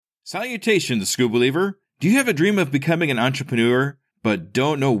Salutations, School Believer! Do you have a dream of becoming an entrepreneur, but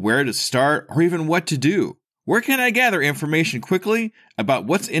don't know where to start or even what to do? Where can I gather information quickly about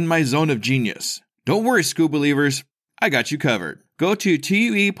what's in my zone of genius? Don't worry, School Believers, I got you covered. Go to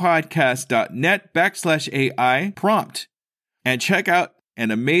tuepodcast.net/AI prompt and check out an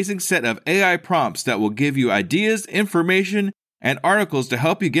amazing set of AI prompts that will give you ideas, information, and articles to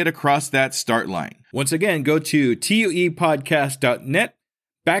help you get across that start line. Once again, go to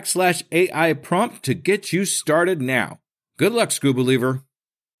tuepodcast.net/AI prompt to get you started now. Good luck, School Believer.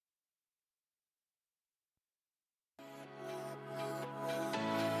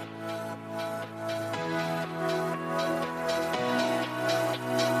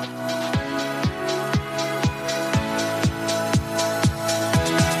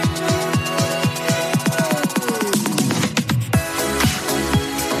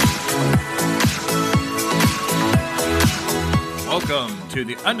 Welcome to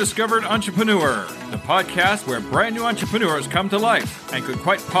The Undiscovered Entrepreneur, the podcast where brand new entrepreneurs come to life and could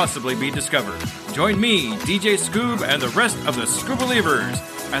quite possibly be discovered. Join me, DJ Scoob, and the rest of the Scoob Believers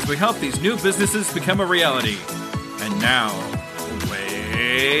as we help these new businesses become a reality. And now,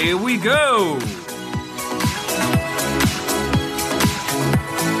 away we go!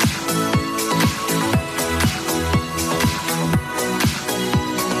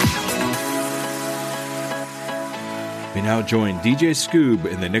 We now join DJ Scoob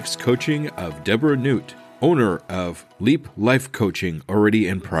in the next coaching of Deborah Newt, owner of Leap Life Coaching, already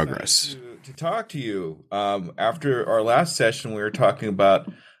in progress. To talk to you after our last session, we were talking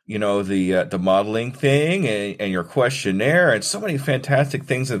about the modeling thing and your questionnaire, and so many fantastic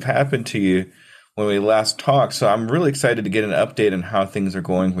things have happened to you when we last talked. So I'm really excited to get an update on how things are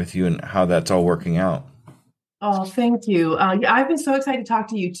going with you and how that's all working out. Oh, thank you. I've been so excited to talk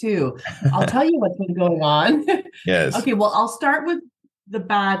to you too. I'll tell you what's been going on. Yes. Okay, well, I'll start with the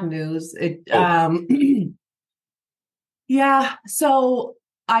bad news. Yeah, so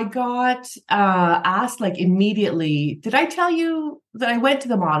I got asked immediately, did I tell you that I went to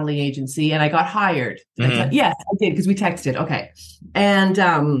the modeling agency and I got hired? Yes, I did, because we texted. Okay. And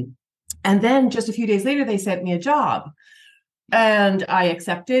then just a few days later, they sent me a job. And I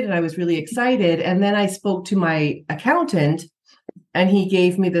accepted, and I was really excited. And then I spoke to my accountant, and he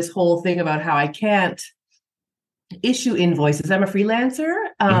gave me this whole thing about how I can't issue invoices. I'm a freelancer,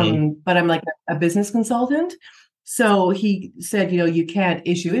 but I'm like a business consultant. So he said, you can't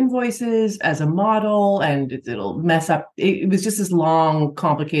issue invoices as a model, and it'll mess up. It was just this long,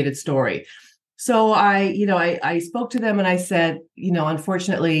 complicated story. So I spoke to them, and I said,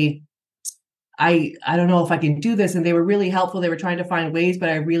 unfortunately, I don't know if I can do this. And they were really helpful. They were trying to find ways, but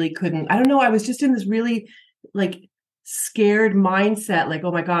I really couldn't. I don't know. I was just in this really scared mindset.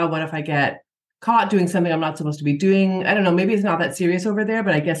 Oh my God, what if I get caught doing something I'm not supposed to be doing? I don't know. Maybe it's not that serious over there,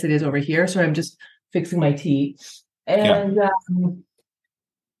 but I guess it is over here. So I'm just fixing my tea. And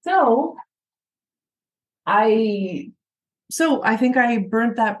so I think I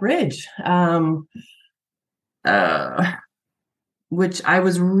burnt that bridge. Which I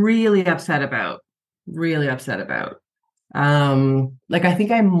was really upset about. I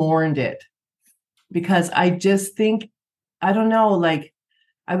think I mourned it because I just think, I don't know,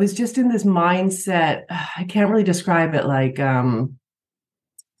 I was just in this mindset. I can't really describe it.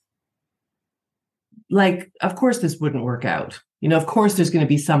 Of course this wouldn't work out. Of course there's going to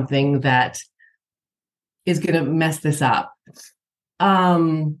be something that is going to mess this up.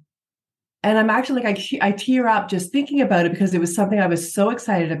 And I'm actually I tear up just thinking about it because it was something I was so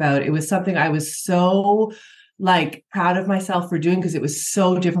excited about. It was something I was so proud of myself for doing because it was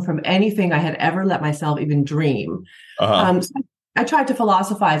so different from anything I had ever let myself even dream. So I tried to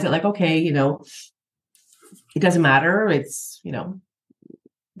philosophize it okay, it doesn't matter. It's,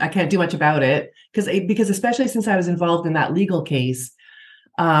 I can't do much about it because especially since I was involved in that legal case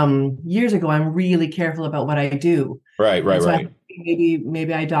years ago, I'm really careful about what I do. Right.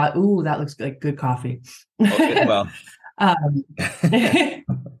 Maybe I thought, ooh, that looks like good coffee. Okay, well, I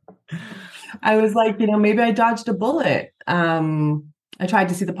was maybe I dodged a bullet. I tried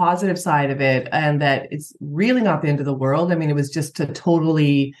to see the positive side of it, and that it's really not the end of the world. I mean, it was just a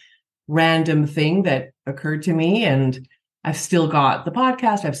totally random thing that occurred to me, and I've still got the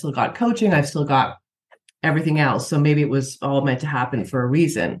podcast, I've still got coaching, I've still got everything else. So maybe it was all meant to happen for a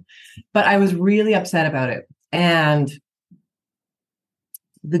reason. But I was really upset about it. And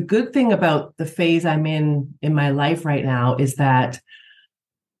the good thing about the phase I'm in my life right now is that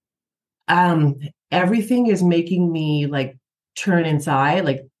everything is making me turn inside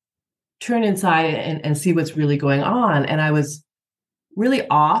and see what's really going on. And I was really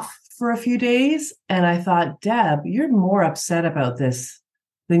off for a few days, and I thought, Deb, you're more upset about this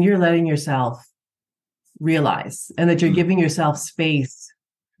then you're letting yourself realize, and that you're giving yourself space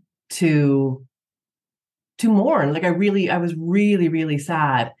to mourn. Like I was really, really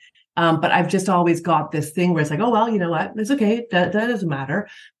sad. But I've just always got this thing where it's like, oh, well, you know what? It's okay. That doesn't matter.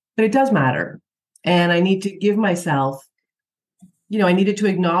 But it does matter. And I need to give myself, I needed to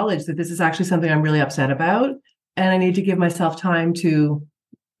acknowledge that this is actually something I'm really upset about. And I need to give myself time to,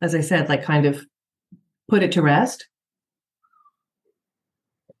 as I said, like kind of put it to rest.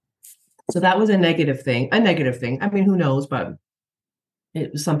 So that was a negative thing. I mean, who knows, but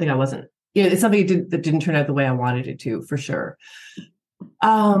it was something I wasn't, it's something that didn't turn out the way I wanted it to, for sure.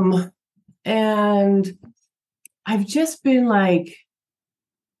 And I've just been like,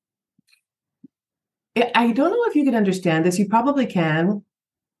 I don't know if you can understand this. You probably can.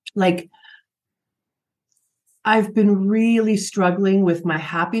 Like, I've been really struggling with my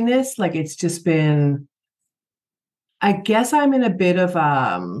happiness. Like, it's just been, I guess I'm in a bit of,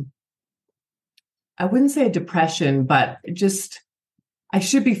 I wouldn't say a depression, but just, I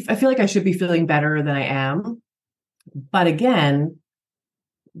feel like I should be feeling better than I am. But again,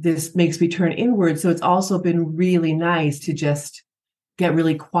 this makes me turn inward. So it's also been really nice to just get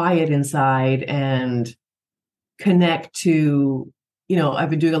really quiet inside and connect to, I've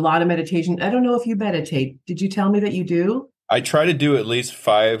been doing a lot of meditation. I don't know if you meditate. Did you tell me that you do? I try to do at least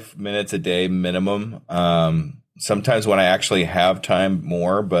 5 minutes a day minimum. Sometimes when I actually have time,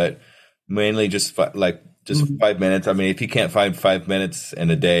 more, but mainly just 5 minutes. I mean, if you can't find 5 minutes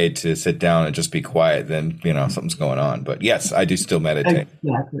in a day to sit down and just be quiet, then, something's going on. But yes, I do still meditate.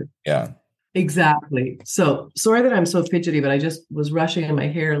 Exactly. Yeah. Exactly. So sorry that I'm so fidgety, but I just was rushing and my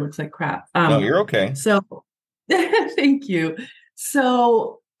hair looks like crap. No, you're okay. So thank you.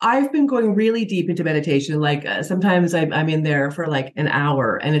 So I've been going really deep into meditation. Like sometimes I'm in there for like an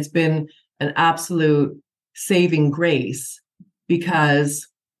hour, and it's been an absolute saving grace because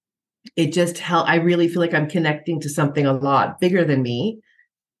it just helped. I really feel like I'm connecting to something a lot bigger than me,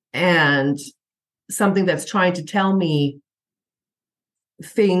 and something that's trying to tell me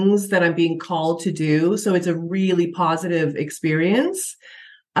things that I'm being called to do. So it's a really positive experience.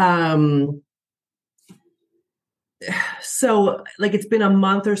 So like, it's been a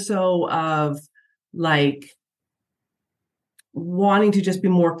month or so of like wanting to just be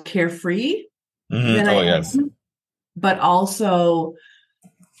more carefree than I yes. am, but also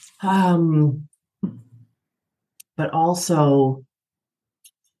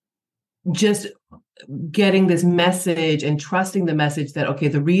just getting this message and trusting the message that, okay,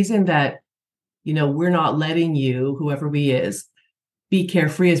 the reason that, we're not letting you, whoever we is, be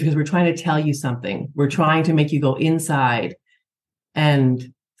carefree is because we're trying to tell you something. We're trying to make you go inside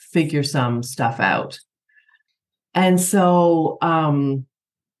and figure some stuff out. And so I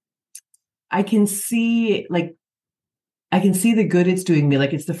can see the good it's doing me.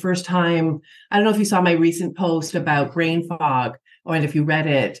 Like, it's the first time, I don't know if you saw my recent post about brain fog, or if you read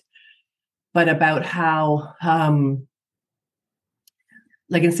it, but about how,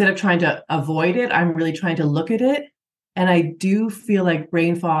 like, instead of trying to avoid it, I'm really trying to look at it. And I do feel like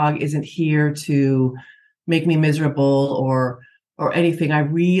brain fog isn't here to make me miserable or anything. I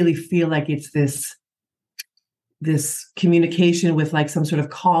really feel like it's this communication with like some sort of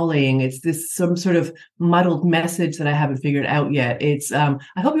calling. It's some sort of muddled message that I haven't figured out yet. It's I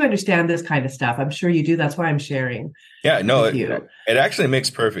hope you understand this kind of stuff. I'm sure you do. That's why I'm sharing. Yeah, no, it actually makes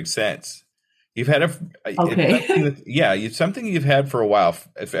perfect sense. You've had it's something you've had for a while,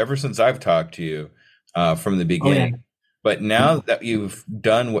 ever since I've talked to you from the beginning. Oh, yeah. But now that you've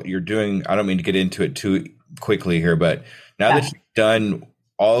done what you're doing, I don't mean to get into it too quickly here, but now that you've done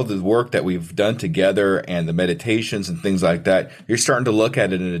all the work that we've done together and the meditations and things like that, you're starting to look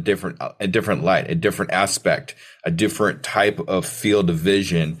at it in a different light, a different aspect, a different type of field of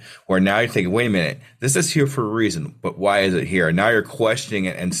vision, where now you're thinking, wait a minute, this is here for a reason, but why is it here? And now you're questioning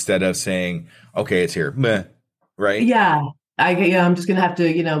it instead of saying, okay, it's here. Meh, right? Yeah. I'm just going to have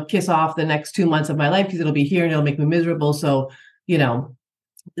to, kiss off the next 2 months of my life because it'll be here and it'll make me miserable. So,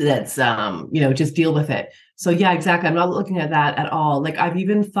 let's, just deal with it. So yeah, exactly. I'm not looking at that at all. Like, I've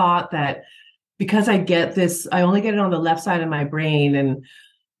even thought that because I get this, I only get it on the left side of my brain. And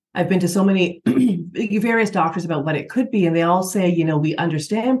I've been to so many various doctors about what it could be. And they all say, we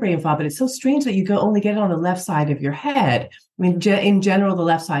understand brain fog, but it's so strange that you only get it on the left side of your head. I mean, in general, the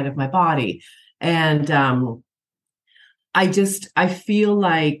left side of my body. And, I feel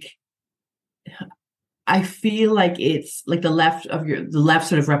like it's like the left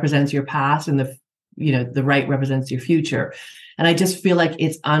sort of represents your past, and the right represents your future. And I just feel like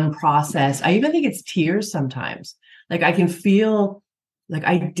it's unprocessed. I even think it's tears sometimes. Like, I can feel like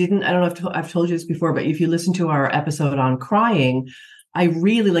I don't know if I've told you this before, but if you listen to our episode on crying, I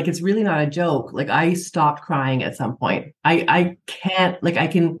really like, it's really not a joke. Like I stopped crying at some point. I can't, like I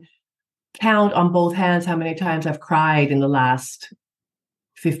can count on both hands how many times I've cried in the last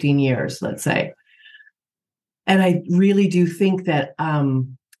 15 years, let's say. And I really do think that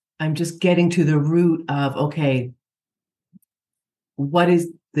I'm just getting to the root of, okay, what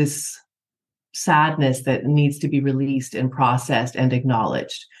is this sadness that needs to be released and processed and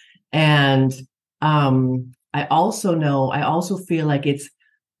acknowledged? And I also feel like it's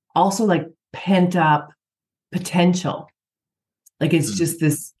also like pent up potential. Like it's just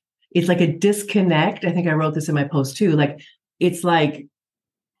this, it's like a disconnect. I think I wrote this in my post too. Like, it's like,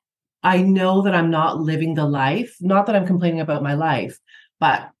 I know that I'm not living the life, not that I'm complaining about my life,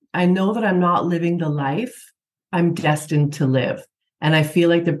 but I know that I'm not living the life I'm destined to live. And I feel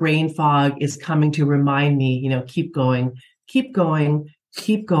like the brain fog is coming to remind me, keep going, keep going,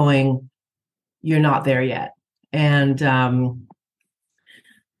 keep going. You're not there yet. And there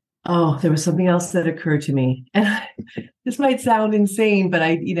was something else that occurred to me. And this might sound insane, but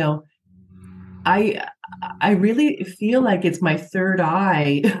I really feel like it's my third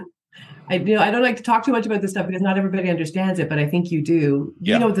eye. I don't like to talk too much about this stuff because not everybody understands it, but I think you do.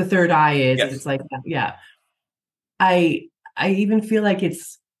 Yeah. You know what the third eye is? Yes. It's like, yeah. I even feel like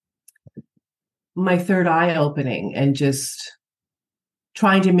it's my third eye opening and just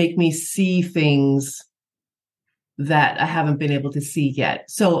trying to make me see things that I haven't been able to see yet.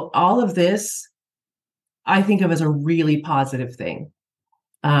 So all of this, I think of as a really positive thing.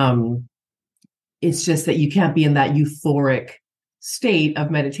 It's just that you can't be in that euphoric state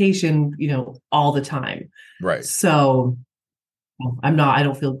of meditation, all the time. Right. So I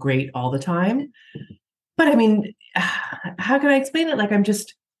don't feel great all the time, but I mean, how can I explain it? Like, I'm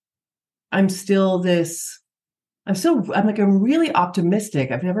really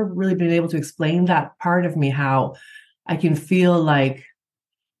optimistic. I've never really been able to explain that part of me, how I can feel like,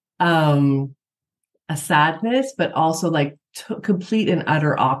 a sadness, but also like complete and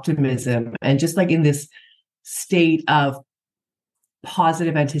utter optimism. And just like in this state of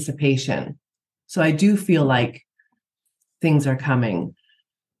positive anticipation. So I do feel like things are coming.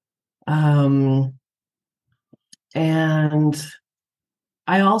 And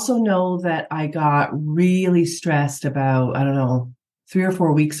I also know that I got really stressed about, I don't know, 3 or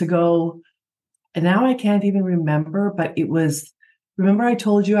 4 weeks ago. And now I can't even remember, but remember I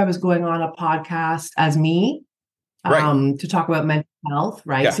told you I was going on a podcast as me, right, to talk about mental health,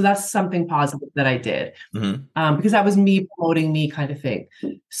 right? Yeah. So that's something positive that I did, Mm-hmm. because that was me promoting me kind of thing.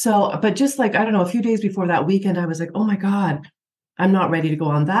 So, but just like, I don't know, a few days before that weekend, I was like, oh my God, I'm not ready to go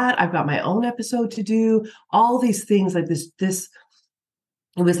on that. I've got my own episode to do, all these things like this,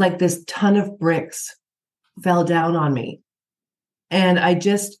 it was like this ton of bricks fell down on me. And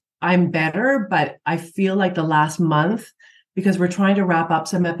I'm better, but I feel like the last month, because we're trying to wrap up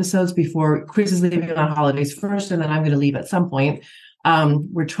some episodes before Chris is leaving on holidays first, and then I'm going to leave at some point.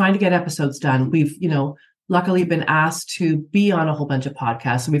 We're trying to get episodes done. We've, luckily been asked to be on a whole bunch of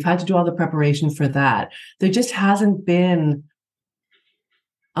podcasts. So we've had to do all the preparation for that. There just hasn't been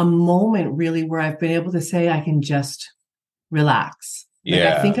a moment really where I've been able to say I can just relax. Like,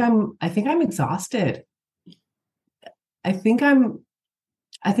 Yeah. I think I'm exhausted. I think I'm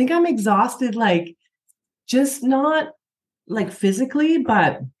exhausted, like, just not like physically,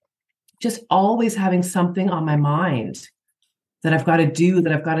 but just always having something on my mind that I've got to do,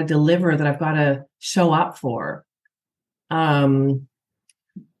 that I've got to deliver, that I've got to show up for.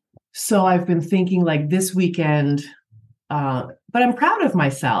 So I've been thinking like this weekend, but I'm proud of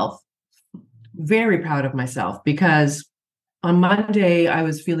myself, very proud of myself, because on Monday I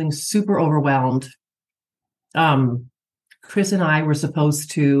was feeling super overwhelmed. Chris and I were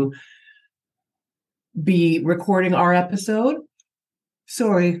supposed to be recording our episode,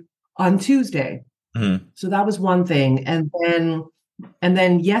 on Tuesday. Mm-hmm. So that was one thing. And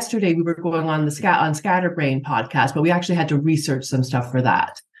then yesterday we were going on the Scatterbrain podcast, but we actually had to research some stuff for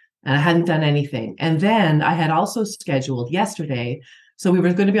that. And I hadn't done anything. And then I had also scheduled yesterday. So we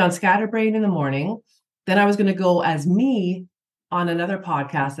were going to be on Scatterbrain in the morning. Then I was going to go as me on another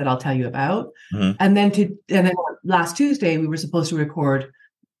podcast that I'll tell you about. Mm-hmm. And then last Tuesday, we were supposed to record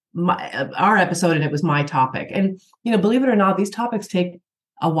our episode, and it was my topic. And, believe it or not, these topics take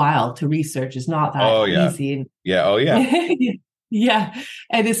a while to research. It's not that easy. Yeah. Oh, yeah. Yeah.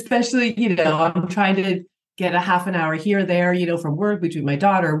 And especially, I'm trying to get a half an hour here, there, from work, between my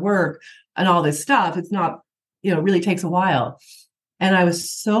daughter, work, and all this stuff. It's not, it really takes a while. And I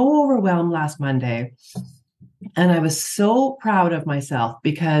was so overwhelmed last Monday. And I was so proud of myself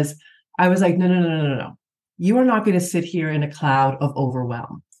because I was like, no. You are not going to sit here in a cloud of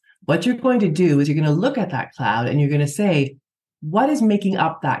overwhelm. What you're going to do is you're going to look at that cloud and you're going to say, what is making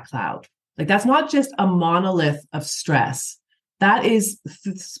up that cloud? Like, that's not just a monolith of stress. That is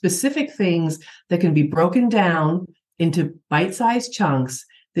specific things that can be broken down into bite-sized chunks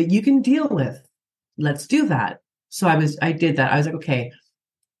that you can deal with. Let's do that. So I did that. I was like, okay,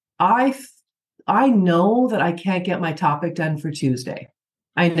 I know that I can't get my topic done for Tuesday.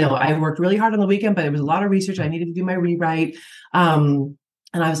 I know I worked really hard on the weekend, but it was a lot of research. I needed to do my rewrite. And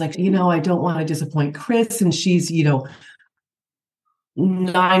I was like, I don't want to disappoint Chris. And she's,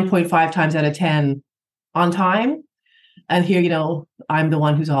 9.5 times out of 10 on time. And here, I'm the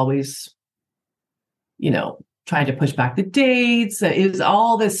one who's always, trying to push back the dates. It was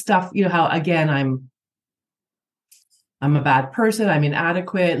all this stuff, how, again, I'm a bad person. I'm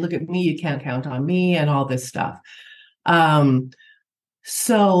inadequate. Look at me. You can't count on me and all this stuff.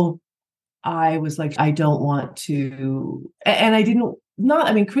 So I was like, I don't want to, and I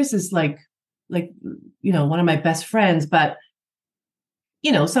didn't, Chris is like, one of my best friends, but,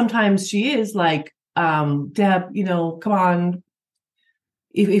 sometimes she is like, Deb, come on.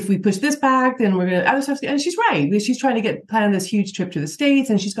 If we push this back, then we're going to other stuff. And she's right. She's trying to plan this huge trip to the States,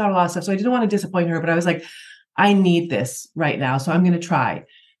 and she's got a lot of stuff. So I didn't want to disappoint her, but I was like, I need this right now. So I'm going to try.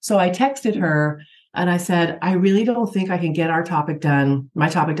 So I texted her and I said, I really don't think I can get my topic done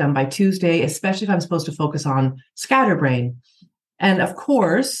by Tuesday, especially if I'm supposed to focus on scatterbrain. And of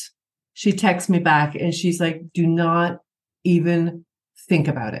course, she texts me back and she's like, do not even think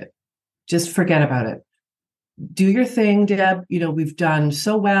about it. Just forget about it. Do your thing, Deb. We've done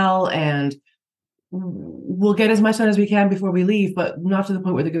so well and we'll get as much done as we can before we leave, but not to the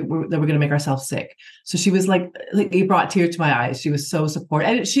point that we're going to make ourselves sick. So she was like, it brought tears to my eyes. She was so supportive.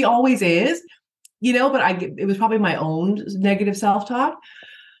 And she always is, but it was probably my own negative self-talk.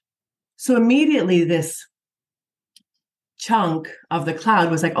 So immediately this chunk of the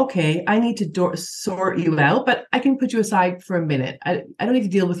cloud was like, okay, I need to sort you out, but I can put you aside for a minute. I don't need to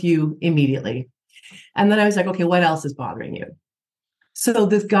deal with you immediately. And then I was like, okay, what else is bothering you? So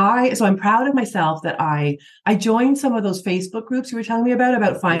I'm proud of myself that I joined some of those Facebook groups you were telling me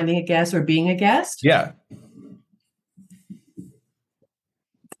about finding a guest or being a guest. Yeah.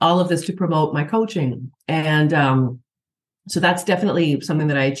 All of this to promote my coaching. And so that's definitely something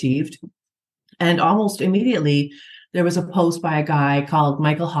that I achieved. And almost immediately, there was a post by a guy called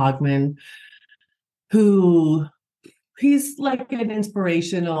Michael Hogman, who he's like an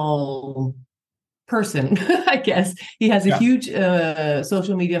inspirational person, I guess. He has a huge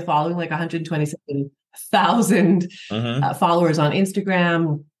social media following, like 127,000 followers on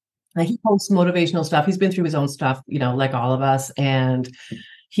Instagram. Like, he posts motivational stuff. He's been through his own stuff, like all of us. And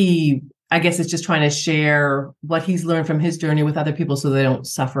he, I guess, is just trying to share what he's learned from his journey with other people so they don't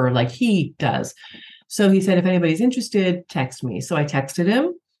suffer like he does. So he said, if anybody's interested, text me. So I texted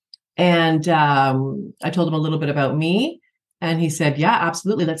him and I told him a little bit about me. And he said, yeah,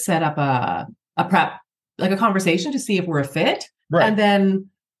 absolutely. Let's set up a prep, like a conversation to see if we're a fit. Right. And then,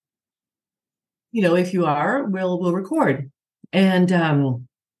 if you are, we'll record. And,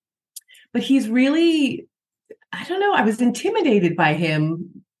 but he's really, I don't know, I was intimidated by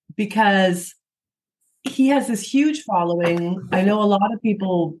him because he has this huge following. I know a lot of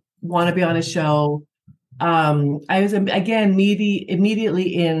people want to be on his show. I was, again,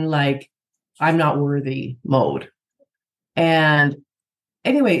 immediately in like, I'm not worthy mode. And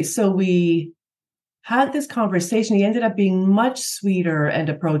anyway, so we had this conversation. He ended up being much sweeter and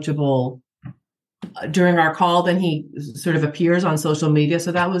approachable during our call than he sort of appears on social media.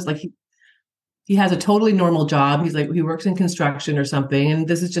 So that was like, he has a totally normal job. He's like, he works in construction or something. And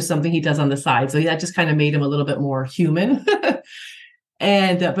this is just something he does on the side. So that just kind of made him a little bit more human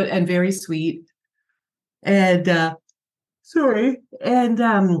and very sweet. And so we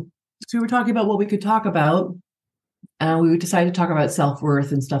were talking about what we could talk about. We decided to talk about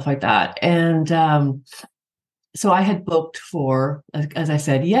self-worth and stuff like that. And so I had booked for, as I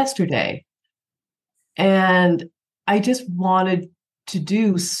said, yesterday. And I just wanted to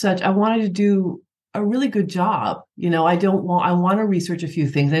do a really good job. I want to research a few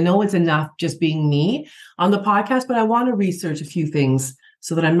things. I know it's enough just being me on the podcast, but I want to research a few things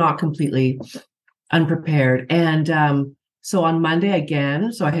so that I'm not completely unprepared. And so on Monday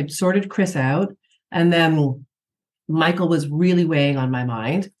again, so I had sorted Chris out, and then Michael was really weighing on my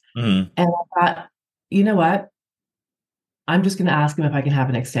mind. Mm-hmm. And I thought, you know what? I'm just going to ask him if I can have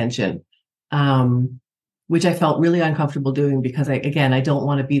an extension, which I felt really uncomfortable doing because I don't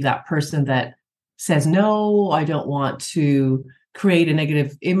want to be that person that says no. I don't want to create a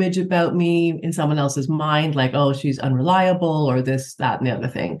negative image about me in someone else's mind, like, oh, she's unreliable or this, that, and the other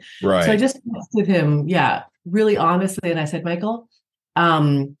thing. Right. So I just texted him, really honestly. And I said, Michael,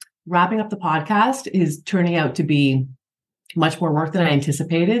 wrapping up the podcast is turning out to be much more work than I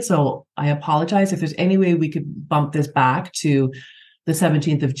anticipated. So I apologize. If there's any way we could bump this back to the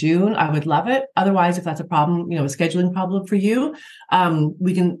 17th of June, I would love it. Otherwise, if that's a problem, a scheduling problem for you,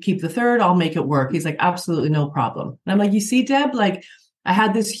 we can keep the 3rd. I'll make it work. He's like, absolutely no problem. And I'm like, you see, Deb, like I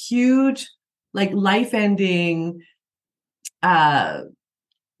had this huge, like life ending,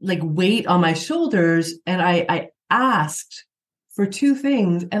 like weight on my shoulders. And I asked for 2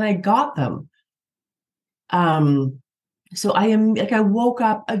 things and I got them. So I woke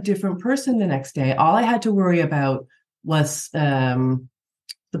up a different person the next day. All I had to worry about was the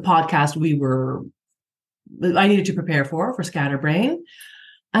podcast I needed to prepare for Scatterbrain.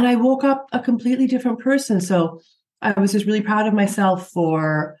 And I woke up a completely different person. So I was just really proud of myself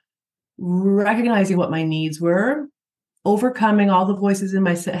for recognizing what my needs were, overcoming all the voices in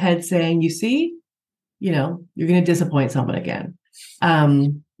my head saying, you see, you're going to disappoint someone again.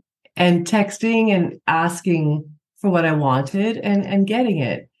 And texting and asking for what I wanted and getting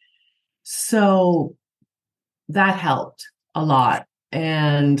it. So that helped a lot.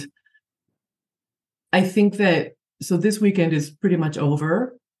 And I think that, so this weekend is pretty much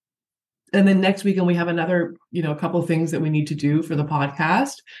over. And then next weekend we have another, a couple of things that we need to do for the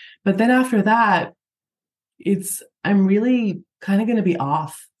podcast. But then after that, I'm really kind of going to be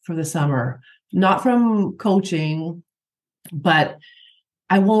off for the summer, not from coaching, but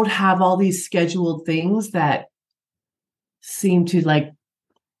I won't have all these scheduled things that seem to like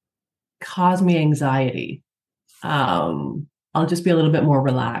cause me anxiety. I'll just be a little bit more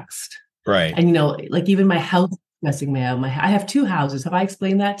relaxed. Right. And, like even my health messing me out. I have 2 houses. Have I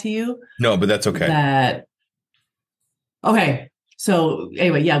explained that to you? No, but that's okay. Okay. So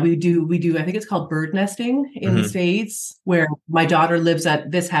anyway, yeah, we do. I think it's called bird nesting in the States, where my daughter lives at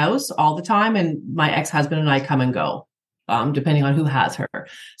this house all the time, and my ex-husband and I come and go, depending on who has her.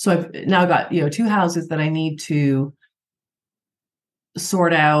 So I've now got 2 houses that I need to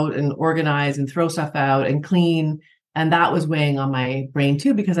sort out and organize and throw stuff out and clean, and that was weighing on my brain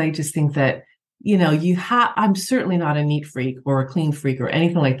too, because I just think that I'm certainly not a neat freak or a clean freak or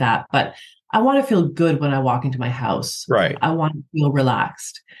anything like that, but I want to feel good when I walk into my house. Right. I want to feel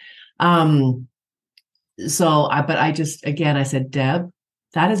relaxed. But I said, Deb,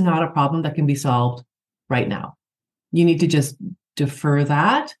 that is not a problem that can be solved right now. You need to just defer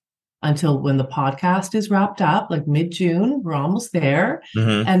that until when the podcast is wrapped up, like mid-June. We're almost there.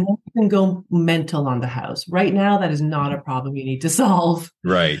 And then you can go mental on the house. Right now, that is not a problem you need to solve.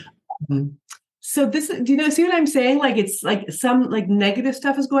 Right. So this, see what I'm saying? Like, it's like some like negative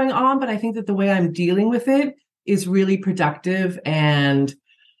stuff is going on, but I think that the way I'm dealing with it is really productive and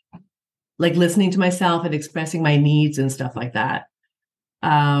like listening to myself and expressing my needs and stuff like that.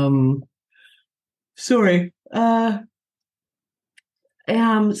 Sorry.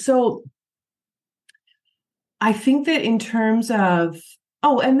 So I think that in terms of,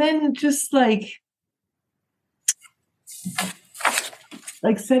 and then just like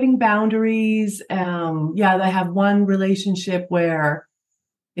setting boundaries. I have one relationship where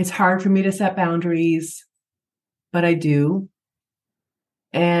it's hard for me to set boundaries, but I do.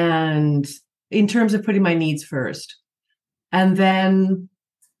 And in terms of putting my needs first. And then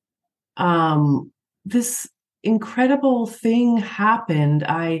this incredible thing happened.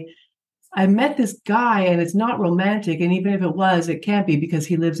 I met this guy, and it's not romantic. And even if it was, it can't be because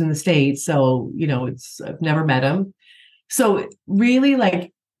he lives in the States. So, I've never met him. So really,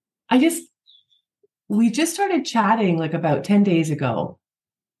 like, we just started chatting like about 10 days ago.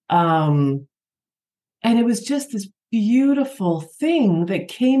 And it was just this beautiful thing that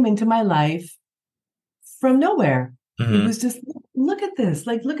came into my life from nowhere. It was just, look at this,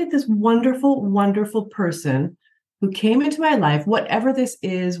 wonderful, wonderful person who came into my life, whatever this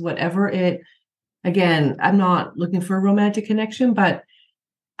is, again, I'm not looking for a romantic connection, but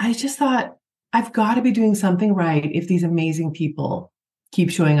I just thought, I've got to be doing something right if these amazing people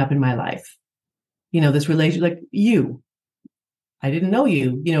keep showing up in my life. This relationship, like you, I didn't know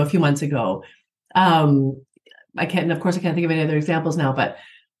you, a few months ago. Of course I can't think of any other examples now, but,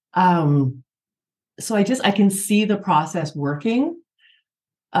 so I can see the process working,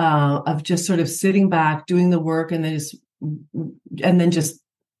 of just sort of sitting back, doing the work, and then just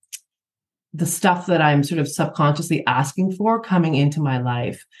the stuff that I'm sort of subconsciously asking for coming into my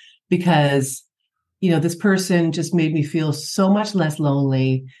life. Because, this person just made me feel so much less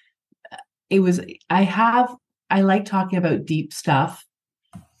lonely. I like talking about deep stuff,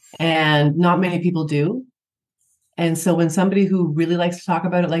 and not many people do. And so when somebody who really likes to talk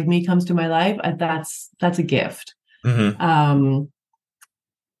about it like me comes to my life, that's a gift. In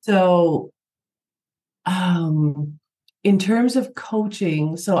terms of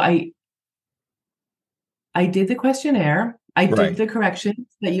coaching, so I did the questionnaire, I did Right. the corrections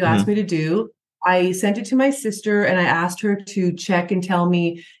that you asked Mm-hmm. me to do. I sent it to my sister and I asked her to check and tell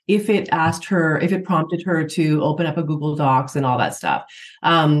me if it prompted her to open up a Google Docs and all that stuff.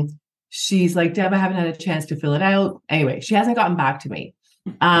 She's like, Deb, I haven't had a chance to fill it out. Anyway, she hasn't gotten back to me.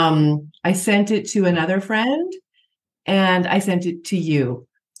 I sent it to another friend and I sent it to you.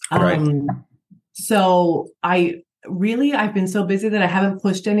 Right. So I've been so busy that I haven't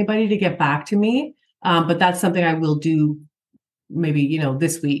pushed anybody to get back to me. But that's something I will do maybe,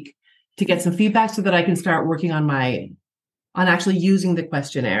 this week to get some feedback so that I can start working on actually using the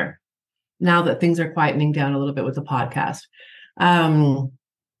questionnaire now that things are quietening down a little bit with the podcast.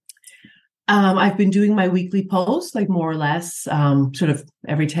 I've been doing my weekly posts, like more or less, sort of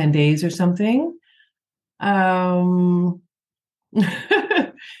every 10 days or something. That's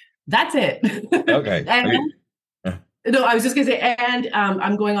it. Okay. And no, I was just going to say, and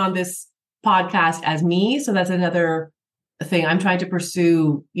I'm going on this podcast as me. So that's another thing I'm trying to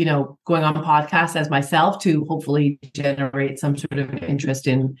pursue, going on a podcast as myself to hopefully generate some sort of interest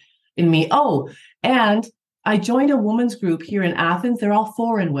in me. Oh, and I joined a women's group here in Athens. They're all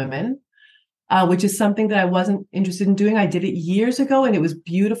foreign women, which is something that I wasn't interested in doing. I did it years ago and it was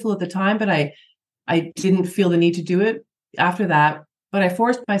beautiful at the time, but I didn't feel the need to do it after that, but I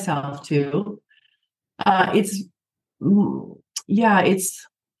forced myself to. It's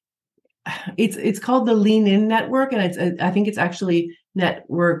called the Lean In Network, and I think it's actually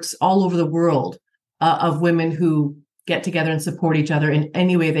networks all over the world of women who get together and support each other in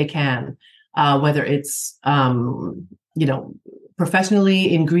any way they can, whether it's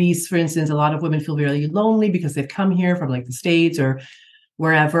professionally. In Greece, for instance, a lot of women feel very lonely because they've come here from like the States or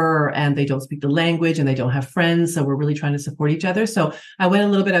wherever, and they don't speak the language and they don't have friends. So we're really trying to support each other. So I went a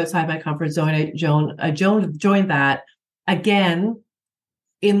little bit outside my comfort zone. I joined that again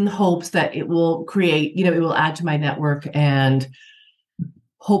in hopes that it will create, it will add to my network and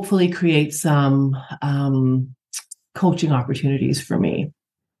hopefully create some coaching opportunities for me.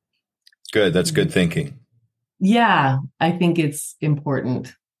 Good. That's good thinking. Yeah, I think it's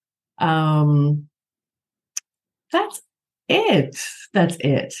important. That's it.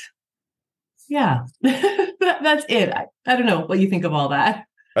 Yeah, that's it. I don't know what you think of all that.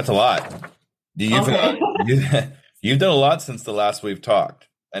 That's a lot. You've done a lot since the last we've talked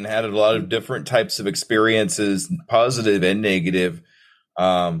and had a lot of different types of experiences, positive and negative.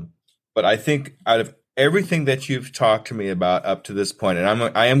 But I think out of everything that you've talked to me about up to this point,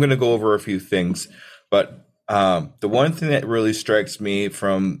 and I am going to go over a few things, but the one thing that really strikes me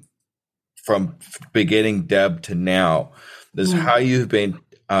from beginning Deb to now is how you've been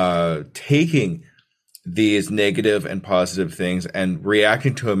taking these negative and positive things and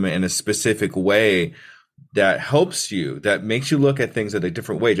reacting to them in a specific way that helps you, that makes you look at things in a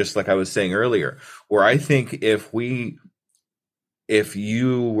different way. Just like I was saying earlier, where I think if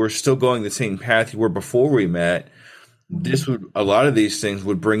you were still going the same path you were before we met, a lot of these things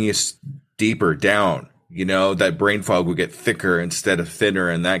would bring you deeper down, that brain fog would get thicker instead of thinner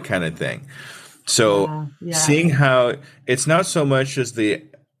and that kind of thing. So seeing how it's not so much as the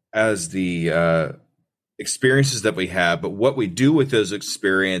experiences that we have, but what we do with those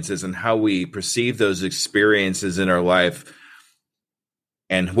experiences and how we perceive those experiences in our life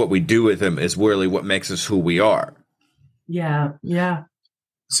and what we do with them is really what makes us who we are. Yeah. Yeah.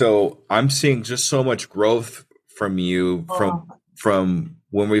 So I'm seeing just so much growth from you from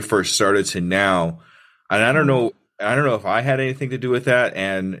when we first started to now. And I don't know if I had anything to do with that.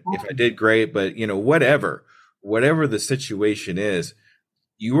 And if I did, great. But whatever the situation is,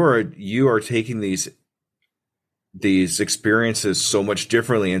 you are taking these experiences so much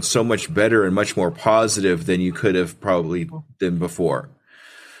differently and so much better and much more positive than you could have probably been before.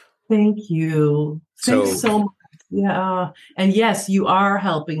 Thank you. Thanks so much. Yeah. And yes, you are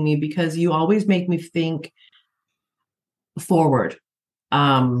helping me because you always make me think forward.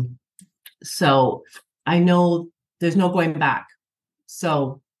 So I know there's no going back.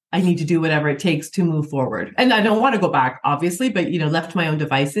 So I need to do whatever it takes to move forward. And I don't want to go back, obviously, but left to my own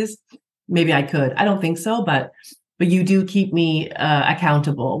devices, maybe I could. I don't think so, but you do keep me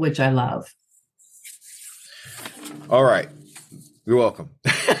accountable, which I love. All right. You're welcome.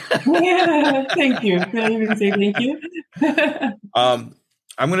 Yeah, thank you. Can I even say thank you? I'm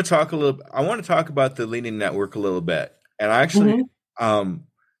going to talk I want to talk about the Lean In Network a little bit. And actually,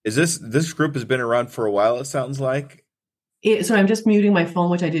 is this group has been around for a while, it sounds like? So I'm just muting my phone,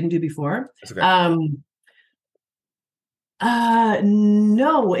 which I didn't do before. That's okay.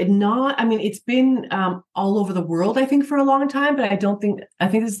 No, not. I mean, it's been all over the world, I think, for a long time, but I think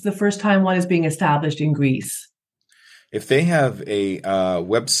this is the first time one is being established in Greece. If they have a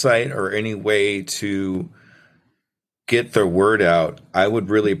website or any way to get their word out, I would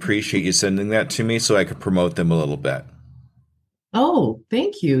really appreciate you sending that to me so I could promote them a little bit. Oh,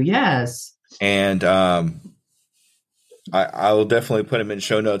 thank you. Yes. And I will definitely put them in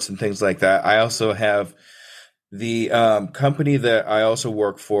show notes and things like that. I also have the company that I also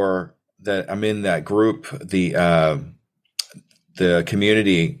work for, that I'm in that group, the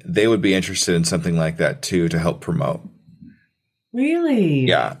community. They would be interested in something like that too, to help promote. Really?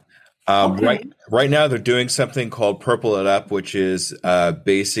 Yeah. Okay. Right now they're doing something called Purple It Up, which is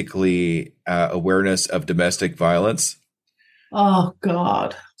basically awareness of domestic violence. Oh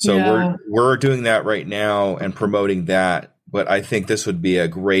God. So Yeah. we're doing that right now and promoting that. But I think this would be a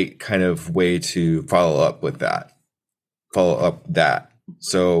great kind of way to follow up that.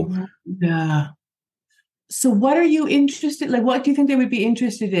 So Yeah. So what are you interested, like what do you think they would be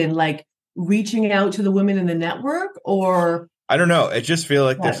interested in? Like reaching out to the women in the network or I don't know. I just feel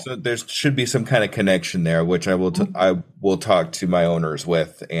like what? there should be some kind of connection there, which I will talk to my owners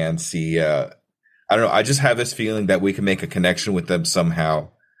with and see. I don't know. I just have this feeling that we can make a connection with them somehow.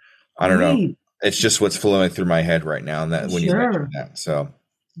 I don't know. Great. It's just what's flowing through my head right now, and that when you mentioned Sure. that,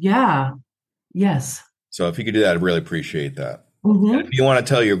 Yeah. Yes. so if you could do that, I'd really appreciate that. And if Hmm. you want to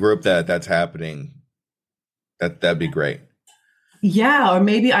tell your group that that's happening, that'd be great. Yeah, or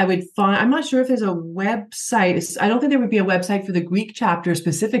maybe I would find, I'm not sure if there's a website. I don't think there would be a website for the Greek chapter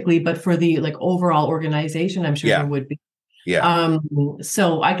specifically, but for the like overall organization, I'm sure there Yeah, would be. yeah,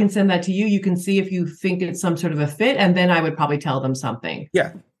 So I can send that to you. You can see if you think it's some sort of a fit, and then I would probably tell them something.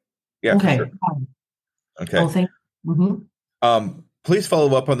 yeah, yeah, for Okay. sure. Oh, Okay. thank you. Mhm. Please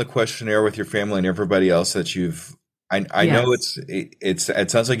follow up on the questionnaire with your family and everybody else that you've. I know Yes. it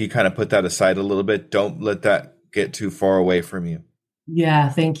sounds like you kind of put that aside a little bit. Don't let that get too far away from you, Yeah,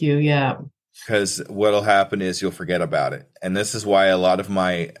 thank you. Yeah. because what'll happen is you'll forget about it. And this is why a lot of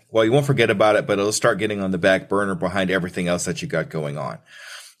you won't forget about it, but it'll start getting on the back burner behind everything else that you got going on.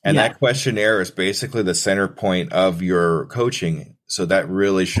 And Yeah. that questionnaire is basically the center point of your coaching. So that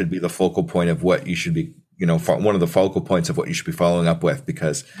really should be the focal point of what you should be, one of the focal points of what you should be following up with,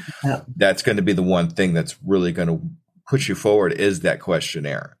 because Yeah. that's going to be the one thing that's really going to push you forward is that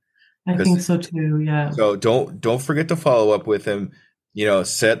questionnaire. I Because think so too. Yeah. so don't forget to follow up with him.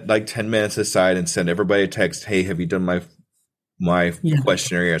 Set like 10 minutes aside and send everybody a text. Hey, have you done my Yeah.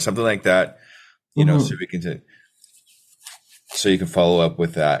 questionnaire or something like that? Hmm. So we can so you can follow up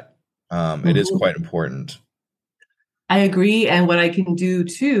with that. It is Hmm. quite important. I agree. And what I can do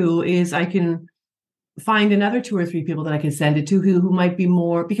too is I can find another two or three people that I can send it to who might be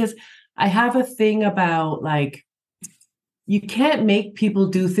more, because I have a thing about like you can't make people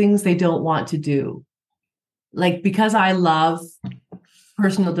do things they don't want to do. Like because I love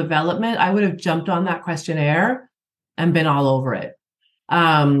personal development, I would have jumped on that questionnaire and been all over it.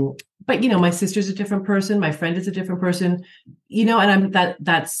 But my sister's a different person, my friend is a different person, and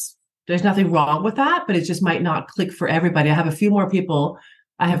that's there's nothing wrong with that, but it just might not click for everybody. I have a few more people.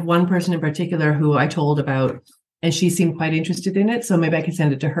 I have one person in particular who I told about, and she seemed quite interested in it. So maybe I can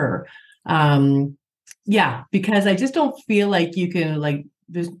send it to her. Yeah, because I just don't feel like you can like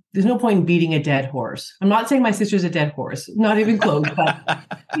there's no point in beating a dead horse. I'm not saying my sister's a dead horse, not even close, but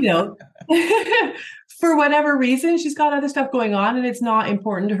you know, for whatever reason, she's got other stuff going on and it's not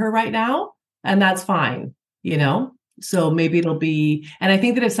important to her right now. And that's fine. So maybe it'll be, and I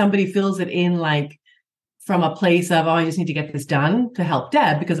think that if somebody fills it in like from a place of, oh, I just need to get this done to help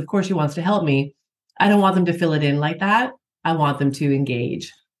Deb, because of course she wants to help me. I don't want them to fill it in like that. I want them to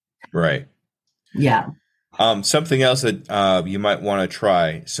engage. Right. Yeah. Something else that you might want to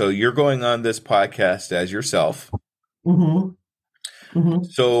try. So you're going on this podcast as yourself. Mm-hmm. Mm-hmm.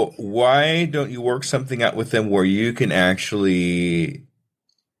 So why don't you work something out with them where you can actually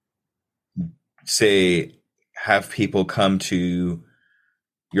say, have people come to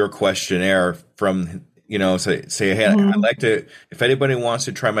your questionnaire from, say, hey, I'd Mm-hmm. like to, if anybody wants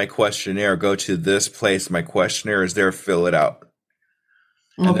to try my questionnaire, go to this place. My questionnaire is there, fill it out.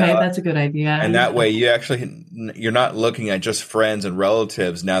 And Okay, that's a good And idea. that way you're not looking at just friends and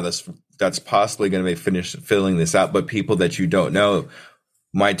relatives now that's possibly going to be finished filling this out, but people that you don't know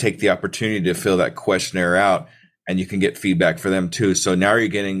might take the opportunity to fill that questionnaire out, and you can get feedback for them too. So now you're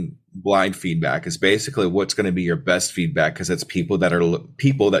getting blind feedback. Is basically what's going to be your best feedback, because it's people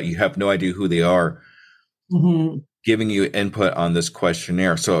that you have no idea who they are Mm-hmm. giving you input on this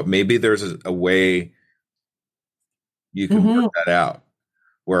questionnaire. So maybe there's a way you can work Mm-hmm. that out.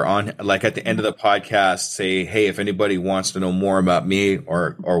 Where on like at the end of the podcast, say, hey, if anybody wants to know more about me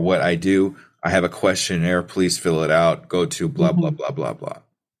or what I do, I have a questionnaire. Please fill it out. Go to blah, blah, Mm-hmm. blah, blah, blah.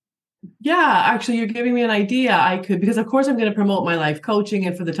 Yeah, actually, you're giving me an idea. I could, because of course I'm going to promote my life coaching.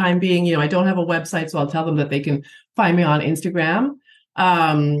 And for the time being, I don't have a website, so I'll tell them that they can find me on Instagram.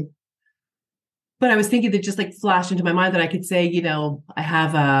 Um, but I was thinking that just like flashed into my mind that I could say, I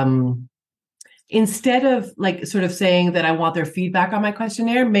have, instead of like sort of saying that I want their feedback on my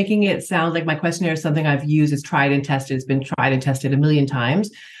questionnaire, making it sound like my questionnaire is something I've used, is tried and tested, it's been tried and tested a million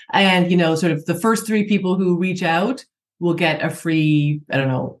times. And, sort of the first 3 people who reach out will get a free, I don't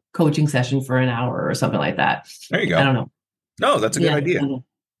know, coaching session for an hour or something like that. There you go. I don't know. No, that's a good idea.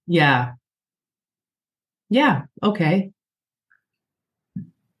 Yeah. Yeah. Okay.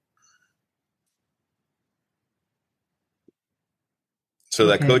 So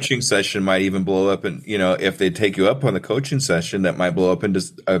that coaching session might even blow up, and if they take you up on the coaching session, that might blow up into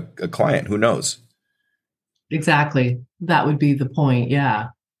a client. Who knows? Exactly. That would be the point. Yeah.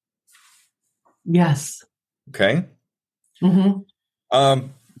 Yes. Okay. Mm-hmm.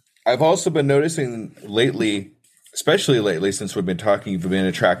 I've also been noticing lately, especially lately, since we've been talking, you've been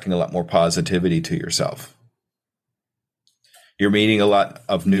attracting a lot more positivity to yourself. You're meeting a lot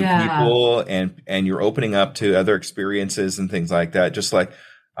of new people, and you're opening up to other experiences and things like that. Just like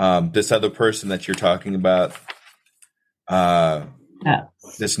this other person that you're talking about,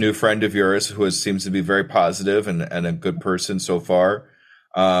 this new friend of yours who seems to be very positive and a good person so far.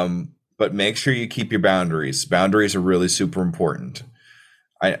 But make sure you keep your boundaries. Boundaries are really super important.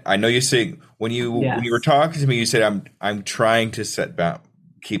 I know you say when you were talking to me, you said I'm trying to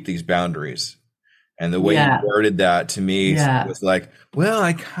keep these boundaries. And the way you worded that to me was like, well,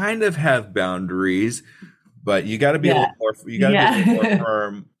 I kind of have boundaries, but you got to be a little more. You got to be a little more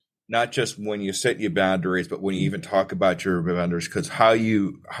firm, not just when you set your boundaries, but when you even talk about your boundaries. Because how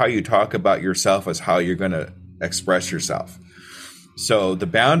you talk about yourself is how you're going to express yourself. So the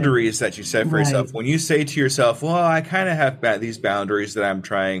boundaries that you set for yourself, when you say to yourself, "Well, I kind of have these boundaries that I'm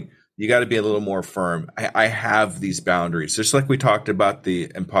trying," you got to be a little more firm. I have these boundaries, just like we talked about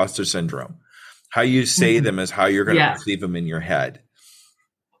the imposter syndrome. How you say them is how you're going to perceive them in your head.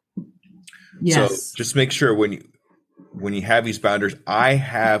 Yes. So just make sure when you have these boundaries, I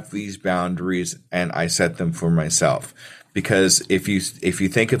have these boundaries and I set them for myself. Because if you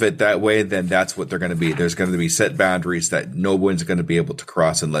think of it that way, then that's what they're going to be. There's going to be set boundaries that no one's going to be able to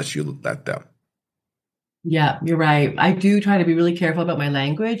cross unless you let them. Yeah, you're right. I do try to be really careful about my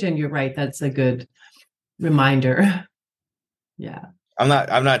language, and you're right. That's a good reminder. Yeah. I'm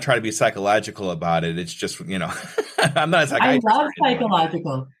not trying to be psychological about it. It's just, I'm not a psychiatrist. I love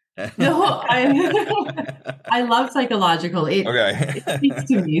psychological. No, I love psychological. It speaks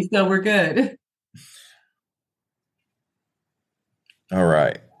to me, so we're good. All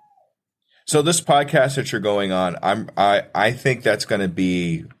right. So this podcast that you're going on, I think that's going to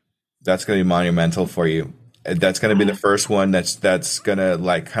be monumental for you. That's going to be the first one that's going to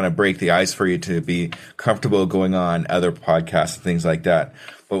like kind of break the ice for you to be comfortable going on other podcasts and things like that.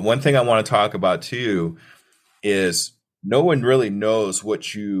 But one thing I want to talk about too is no one really knows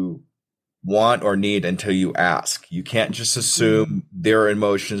what you want or need until you ask. You can't just assume their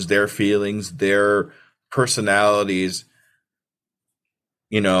emotions, their feelings, their personalities,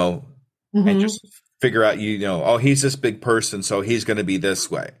 and just figure out, oh, he's this big person, so he's going to be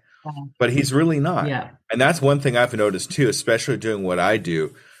this way. But he's really not. Yeah. And that's one thing I've noticed too, especially doing what I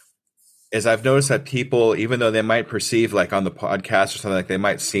do, is I've noticed that people, even though they might perceive like on the podcast or something, like they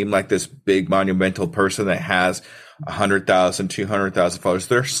might seem like this big monumental person that has 100,000, 200,000 followers,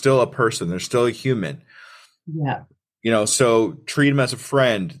 they're still a person. They're still a human. Yeah. So treat him as a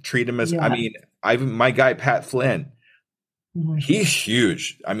friend. Treat him as, my guy, Pat Flynn, he's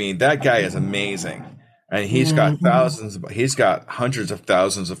huge. I mean, that guy is amazing. And he's got he's got hundreds of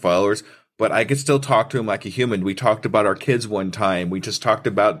thousands of followers, but I could still talk to him like a human. We talked about our kids one time. We just talked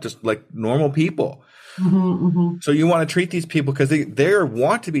about just like normal people. So you want to treat these people because they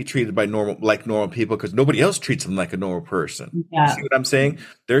want to be treated by normal people because nobody else treats them like a normal person. Yeah. You see what I'm saying?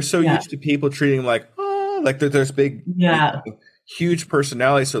 They're so used to people treating them like, like they're this big, huge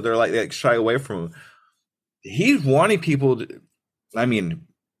personality. So they're like shy away from him. He's wanting people to,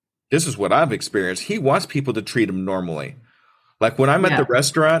 this is what I've experienced. He wants people to treat him normally. Like when I'm at the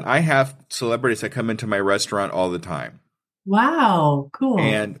restaurant, I have celebrities that come into my restaurant all the time. Wow, cool.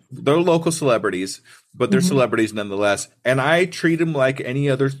 And they're local celebrities, but they're celebrities nonetheless. And I treat them like any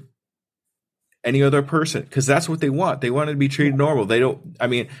other person because that's what they want. They want to be treated normal.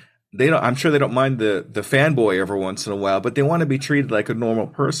 I'm sure they don't mind the fanboy every once in a while, but they want to be treated like a normal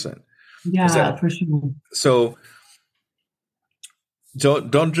person. Yeah, for sure. So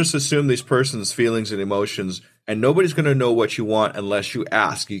don't just assume these person's feelings and emotions, and nobody's going to know what you want unless you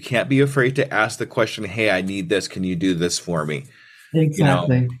ask. You can't be afraid to ask the question, "Hey, I need this. Can you do this for me?"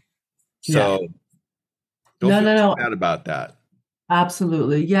 Exactly. Yeah. So don't No, feel no, too no. bad about that.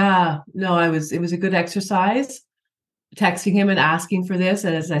 Absolutely. Yeah. No, it was a good exercise texting him and asking for this.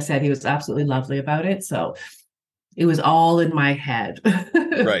 And as I said, he was absolutely lovely about it. So it was all in my head.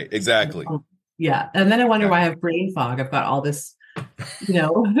 Right, exactly. Yeah. And then I wonder why I Exactly. have brain fog. I've got all this, you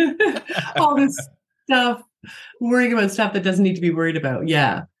know, all this stuff, worrying about stuff that doesn't need to be worried about.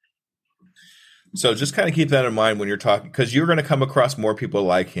 Yeah. So just kind of keep that in mind when you're talking, because you're going to come across more people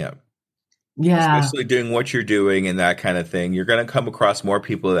like him, Yeah. especially doing what you're doing and that kind of thing. You're going to come across more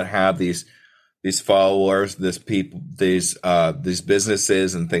people that have these followers, these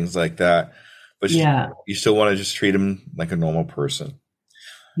businesses and things like that. But Yeah. you still want to just treat them like a normal person.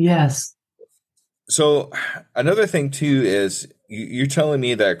 Yes. So another thing too is you're telling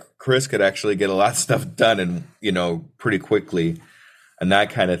me that Chris could actually get a lot of stuff done and pretty quickly and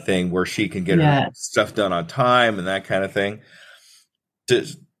that kind of thing, where she can get her Yeah. stuff done on time and that kind of thing.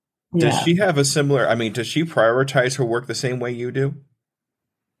 Does does Yeah. she have a similar? I mean, does she prioritize her work the same way you do?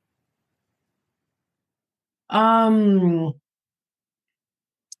 Um,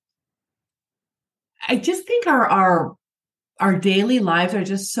 I just think our daily lives are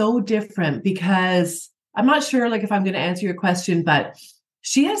just so different because I'm not sure like if I'm going to answer your question, but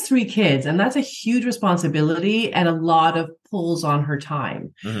she has 3 kids and that's a huge responsibility and a lot of pulls on her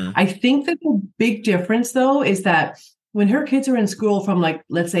time. Hmm. I think that the big difference though is that when her kids are in school from like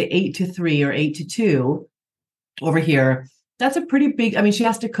let's say 8 to 3 or 8 to 2 over here, that's a pretty big, I mean she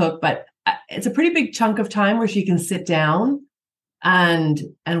has to cook, but it's a pretty big chunk of time where she can sit down and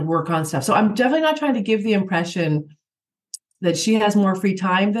work on stuff. So I'm definitely not trying to give the impression that she has more free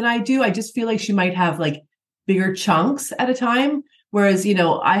time than I do. I just feel like she might have like bigger chunks at a time. Whereas,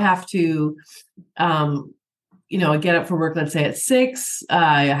 I have to, I get up for work, let's say at 6,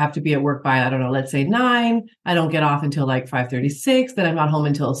 I have to be at work by, I don't know, let's say 9. I don't get off until like 5:36. Then I'm not home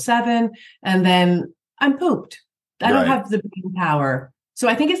until 7. And then I'm pooped. I don't Right. have the brain power. So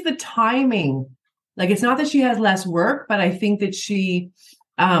I think it's the timing. Like, it's not that she has less work, but I think that she,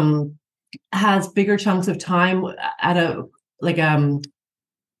 has bigger chunks of time at like a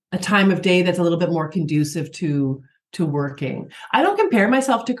time of day that's a little bit more conducive to working. I don't compare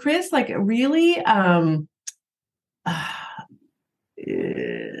myself to Chris, like really.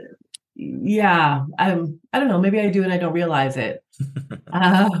 Yeah, I don't know, maybe I do and I don't realize it.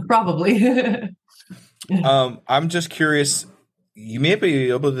 Probably. I'm just curious. You may be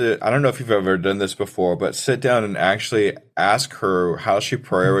able to, I don't know if you've ever done this before, but sit down and actually ask her how she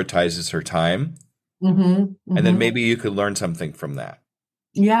prioritizes her time. Hmm. And then Hmm. maybe you could learn something from that.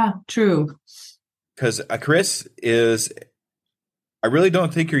 Yeah, true. Because Chris is, I really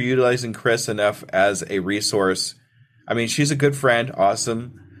don't think you're utilizing Chris enough as a resource. I mean, she's a good friend,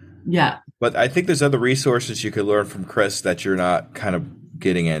 awesome. Yeah. But I think there's other resources you could learn from Chris that you're not kind of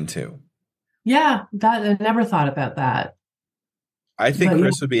getting into. Yeah, that I never thought about that. I think But yeah.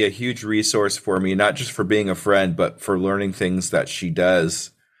 Chris would be a huge resource for me, not just for being a friend, but for learning things that she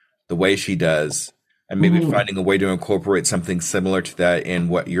does the way she does, and maybe Mhm. finding a way to incorporate something similar to that in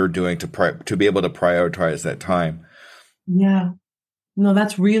what you're doing to be able to prioritize that time. Yeah. No,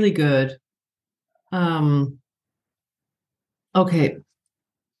 that's really good. Um, okay.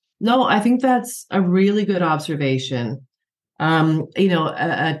 No, I think that's a really good observation.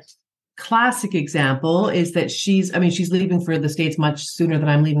 A classic example is that she's leaving for the States much sooner than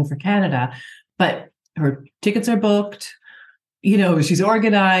I'm leaving for Canada, but her tickets are booked. She's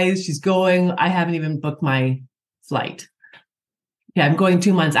organized, she's going. I haven't even booked my flight. Yeah, I'm going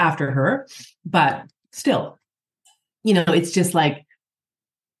 2 months after her, but still, it's just like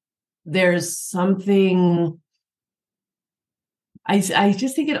there's something. I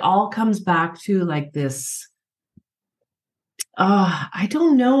just think it all comes back to like this. I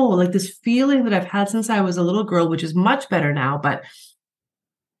don't know, like this feeling that I've had since I was a little girl, which is much better now, but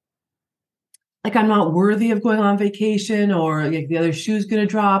like I'm not worthy of going on vacation, or like the other shoe's going to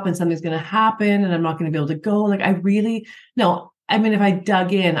drop and something's going to happen and I'm not going to be able to go. Like I really, no, I mean, if I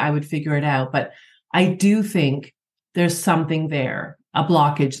dug in, I would figure it out. But I do think there's something there, a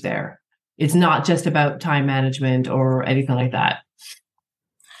blockage there. It's not just about time management or anything like that.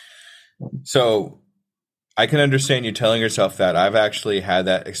 So I can understand you telling yourself that. I've actually had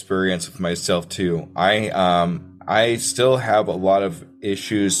that experience with myself too. I still have a lot of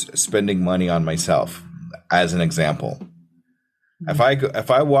issues spending money on myself, as an example. Yeah.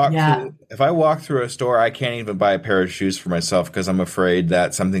 If I walk through a store, I can't even buy a pair of shoes for myself because I'm afraid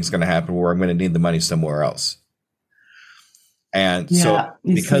that something's going to happen where I'm going to need the money somewhere else. And so Yeah.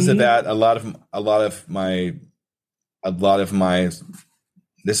 You because of see? that, a lot of my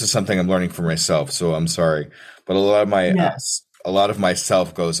this is something I'm learning for myself, so I'm sorry. But a lot of my Yeah. a lot of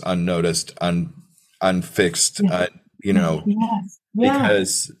myself goes unnoticed, unfixed, Yes. Yes. Yeah.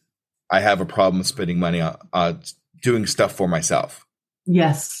 because I have a problem spending money on doing stuff for myself.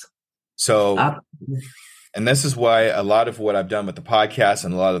 Yes. So, Uh, and this is why a lot of what I've done with the podcast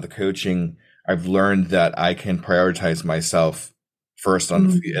and a lot of the coaching, I've learned that I can prioritize myself first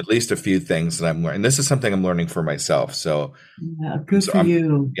on at least a few things that I'm learning. This is something I'm learning for myself. So, yeah, good for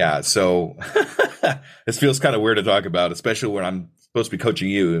you. Yeah. So this feels kind of weird to talk about, especially when I'm supposed to be coaching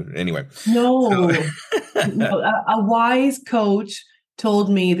you anyway. No, So, no, a wise coach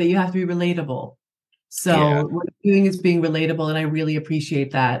told me that you have to be relatable. So what you're doing is being relatable, and I really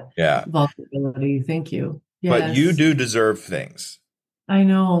appreciate that vulnerability. Thank you. But you Yes, do deserve things. I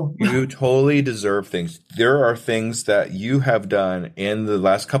know. You totally deserve things. There are things that you have done in the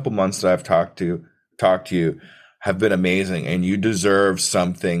last couple months that I've talked to you have been amazing, and you deserve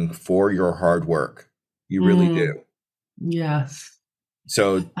something for your hard work. You really do. Yes.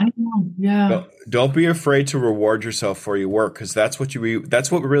 So I know. Yeah. don't be afraid to reward yourself for your work, because that's what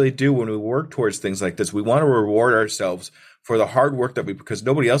that's what we really do when we work towards things like this. We want to reward ourselves for the hard work because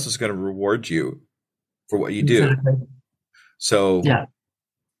nobody else is going to reward you for what you do. So yeah.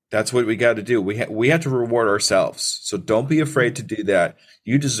 That's what we got to do. We have to reward ourselves. So don't be afraid to do that.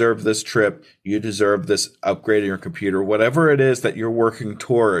 You deserve this trip. You deserve this upgrade in your computer, whatever it is that you're working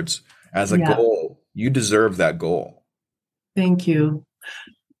towards as a goal. You deserve that goal. Thank you.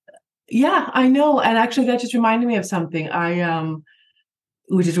 Yeah, I know. And actually that just reminded me of something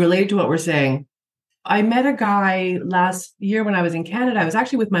which is related to what we're saying. I met a guy last year when I was in Canada. I was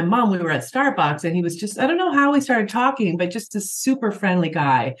actually with my mom. We were at Starbucks, and he was just, I don't know how we started talking, but just a super friendly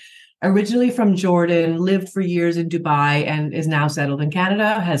guy. Originally from Jordan, lived for years in Dubai, and is now settled in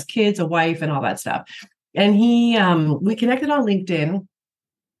Canada, has kids, a wife, and all that stuff. And we connected on LinkedIn.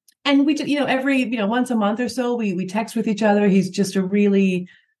 And we, every, once a month or so, we text with each other. He's just a really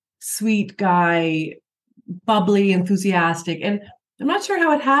sweet guy, bubbly, enthusiastic. And I'm not sure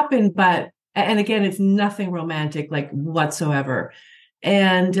how it happened, and again, it's nothing romantic, like whatsoever.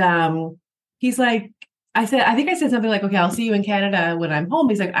 And he's like, I think I said something like, okay, I'll see you in Canada when I'm home.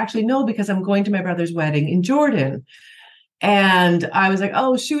 He's like, actually, no, because I'm going to my brother's wedding in Jordan. And I was like,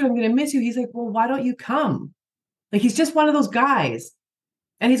 oh, shoot, I'm going to miss you. He's like, well, why don't you come? Like, he's just one of those guys.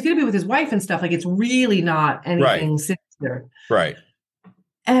 And he's going to be with his wife and stuff. Like, it's really not anything sinister. Right.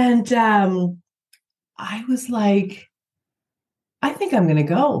 And I was like, I think I'm going to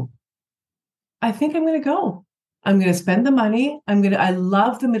go. I'm going to spend the money. I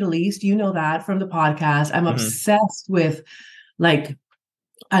love the Middle East. You know that from the podcast. I'm obsessed with,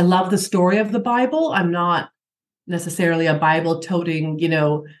 I love the story of the Bible. I'm not necessarily a Bible toting,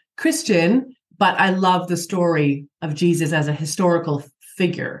 Christian, but I love the story of Jesus as a historical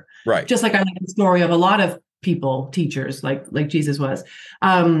figure. Right. Just like I like the story of a lot of people, teachers, like Jesus was.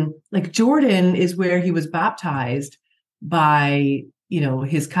 Like Jordan is where he was baptized by,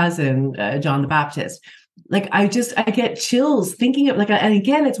 his cousin, John the Baptist. Like, I get chills thinking of and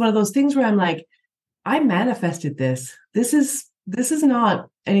again, it's one of those things where I'm like, I manifested this. This is not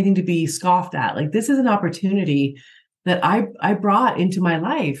anything to be scoffed at. Like, this is an opportunity that I brought into my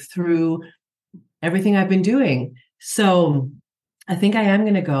life through everything I've been doing. So I think I am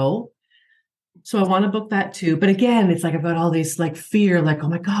going to go. So I want to book that too. But again, it's like, I've got all these fear, oh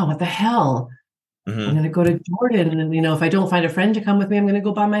my God, what the hell? I'm going to go to Jordan. And, if I don't find a friend to come with me, I'm going to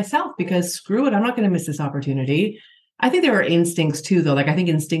go by myself, because screw it. I'm not going to miss this opportunity. I think there are instincts too, though. I think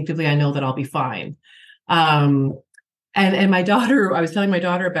instinctively, I know that I'll be fine. And my daughter, I was telling my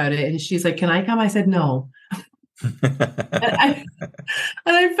daughter about it, and she's like, can I come? I said, no. and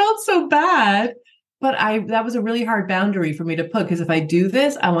I felt so bad, but that was a really hard boundary for me to put, because if I do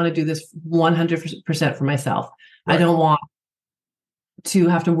this, I want to do this 100% for myself. Right. I don't want to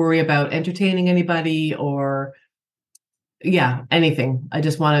have to worry about entertaining anybody or anything. I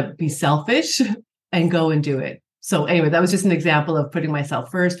just want to be selfish and go and do it. So anyway, that was just an example of putting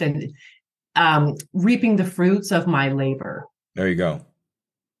myself first and reaping the fruits of my labor. There you go.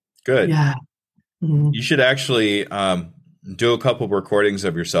 Good. Yeah. Mm-hmm. You should actually do a couple of recordings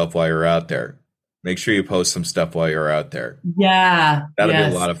of yourself while you're out there. Make sure you post some stuff while you're out there. Yeah. That'll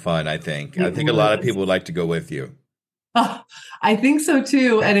be a lot of fun, I think. I think a lot of people would like to go with you. Oh, I think so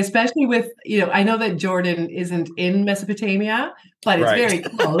too. And especially with, I know that Jordan isn't in Mesopotamia, but it's very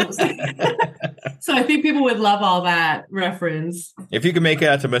close. So I think people would love all that reference. If you can make it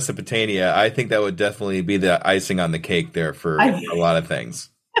out to Mesopotamia, I think that would definitely be the ing on the cake there for a lot of things.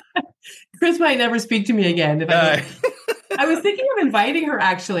 Chris might never speak to me again. If I was thinking of inviting her,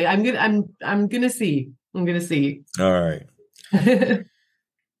 actually. I'm gonna see. All right.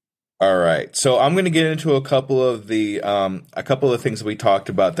 All right. So I'm going to get into a couple of things that we talked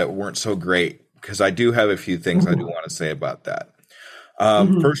about that weren't so great because I do have a few things I do Mhm. want to say about that.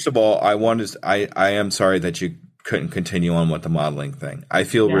 Mhm. First of all, I am sorry that you couldn't continue on with the modeling thing. I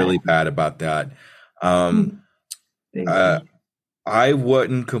feel Yeah. really bad about that. Um, Mhm. Thank uh, you. I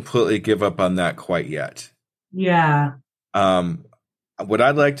wouldn't completely give up on that quite yet. Yeah. Um, what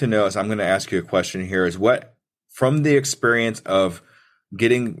I'd like to know is I'm going to ask you a question here is what from the experience of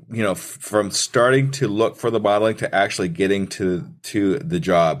getting, from starting to look for the modeling to actually getting to the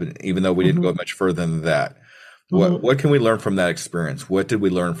job, and even though we didn't go Mhm. much further than that, what Mhm. what can we learn from that experience? What did we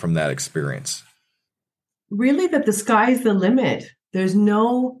learn from that experience? Really, that the sky's the limit. There's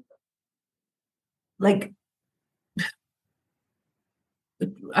no like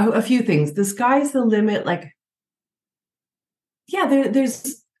a few things. The sky's the limit. Like, yeah,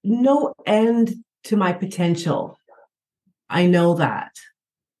 there's no end to my potential. I know that.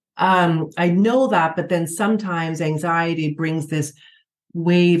 I know that, but then sometimes anxiety brings this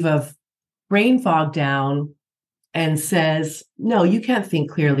wave of brain fog down and says, no, you can't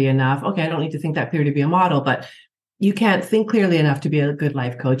think clearly enough. Okay, I don't need to think that clear to be a model, but you can't think clearly enough to be a good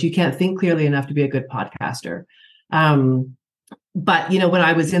life coach. You can't think clearly enough to be a good podcaster. Um, but when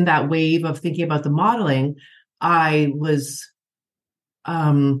I was in that wave of thinking about the modeling, I was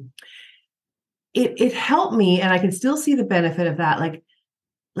it helped me, and I can still see the benefit of that.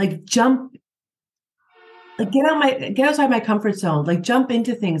 Like jump, like get outside my comfort zone, like jump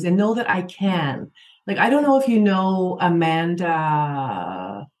into things and know that I can. Like, I don't know if you know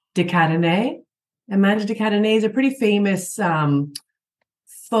de Cadenet. Amanda de Cadenet is a pretty famous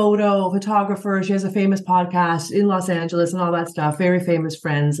photographer. She has a famous podcast in Los Angeles and all that stuff, very famous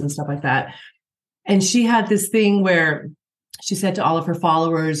friends and stuff like that. And she had this thing where she said to all of her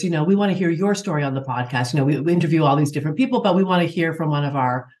followers, we want to hear your story on the podcast. We interview all these different people, but we want to hear from one of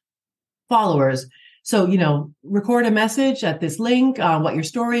our followers. So, record a message at this link on what your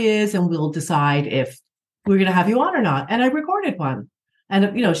story is, and we'll decide if we're going to have you on or not. And I recorded one. And,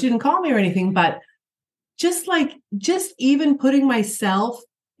 she didn't call me or anything, but just even putting myself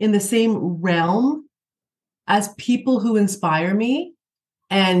in the same realm as people who inspire me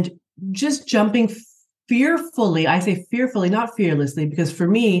and just jumping fearfully. I say fearfully, not fearlessly, because for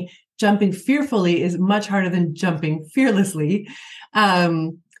me, jumping fearfully is much harder than jumping fearlessly.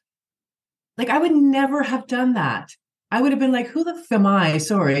 Like, I would never have done that. I would have been like, who the f am I?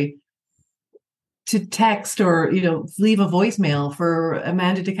 Sorry, to text or, leave a voicemail for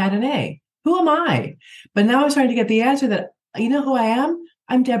Amanda de Cadenet. Who am I? But now I'm starting to get the answer that, you know who I am?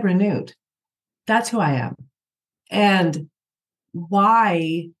 I'm Deborah Newt. That's who I am. And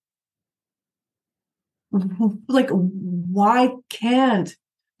why, why can't,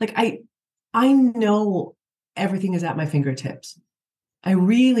 like, I know everything is at my fingertips. I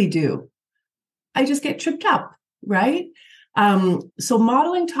really do. I just get tripped up, right? So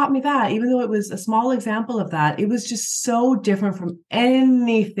modeling taught me that, even though it was a small example of that, it was just so different from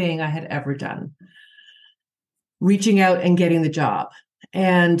anything I had ever done. Reaching out and getting the job,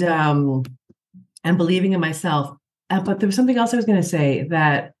 and believing in myself. But there was something else I was going to say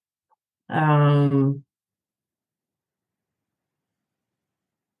that oh,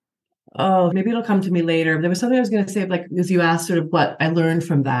 maybe it'll come to me later. There was something I was going to say, like, as you asked, sort of what I learned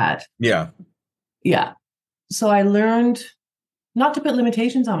from that. Yeah. Yeah. So I learned not to put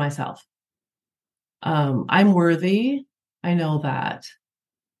limitations on myself. I'm worthy. I know that.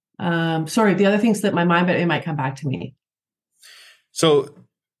 Sorry, the other things that my mind, but it might come back to me. So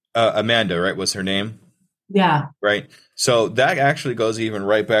Amanda, right, was her name? Yeah. Right. So that actually goes even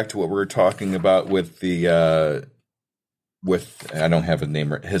right back to what we were talking about with the with I don't have his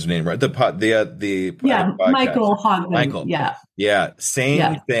name right the Yeah. podcast. Michael Hogman. Michael. Yeah. Yeah, same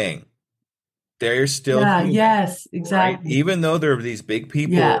Yeah. thing. They're still Yeah. human, Yes. right? Exactly. Even though they're these big Yeah.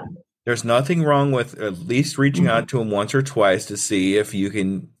 people, there's nothing wrong with at least reaching Mhm. out to them once or twice to see if you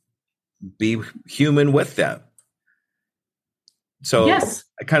can be human with them. So Yes.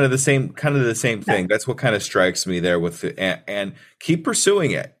 kind of the same Yeah. thing. That's what kind of strikes me there with and keep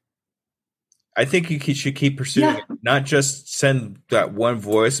pursuing it. I think should keep pursuing Yeah. it, not just send that one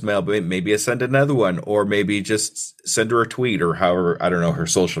voicemail, but maybe send another one, or maybe just send her a tweet or however, I don't know her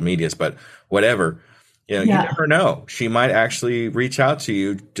social medias, but whatever. You Yeah. never know. She might actually reach out to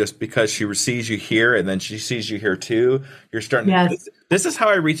you just because she sees you here and then she sees you here too. You're starting to, Yes. this is how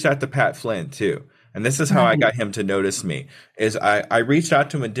I reached out to Pat Flynn too. And this is how I Right. got him to notice me is I reached out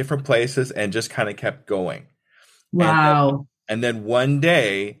to him in different places and just kind of kept going. Wow. And then one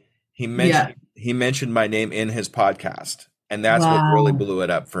day Yeah. he mentioned my name in his podcast, and that's what really Wow. blew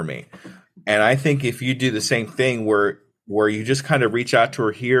it up for me. And I think if you do the same thing where where you just kind of reach out to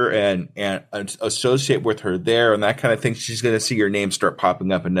her here and associate with her there and that kind of thing, she's going to see your name start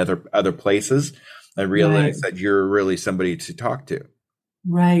popping up in other places and realize that you're really somebody to talk to.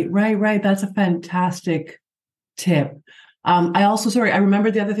 Right. That's a fantastic tip. I also, I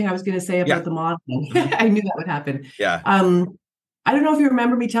remember the other thing I was going to say about the modeling. I knew that would happen. Yeah. I don't know if you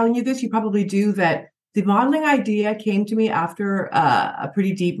remember me telling you this. You probably do, that the modeling idea came to me after a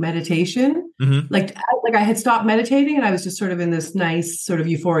pretty deep meditation. Like I had stopped meditating and I was just sort of in this nice sort of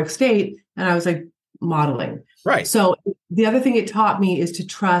euphoric state. And I was like modeling. Right. So the other thing it taught me is to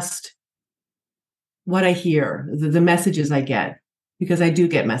trust what I hear, the messages I get, because I do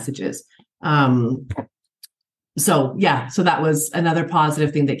get messages. So that was another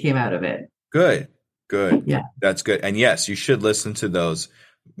positive thing that came out of it. Good. Yeah. That's good. And yes, you should listen to those.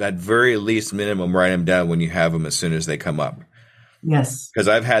 At very least minimum, write them down when you have them as soon as they come up. Yes. Because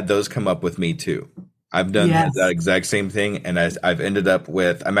I've had those come up with me too. I've done that exact same thing. And I've ended up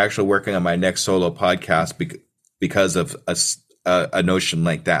with, I'm actually working on my next solo podcast because of a notion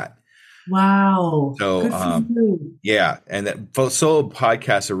like that. Wow. So, yeah. And that solo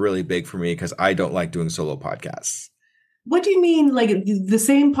podcasts are really big for me because I don't like doing solo podcasts. What do you mean? Like the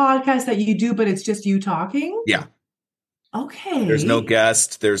same podcast that you do, but it's just you talking? Yeah. Okay. There's no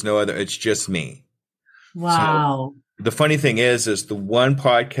guest. There's no other. It's just me. Wow. So the funny thing is the one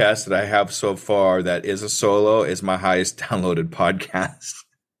podcast that I have so far that is a solo is my highest downloaded podcast.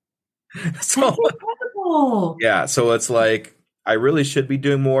 So, that's incredible. Yeah. So it's like, I really should be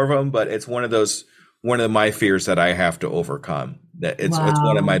doing more of them, but it's one of my fears that I have to overcome. It's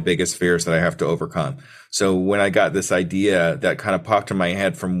one of my biggest fears that I have to overcome. So when I got this idea that kind of popped in my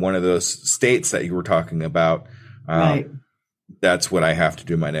head from one of those states that you were talking about, that's what I have to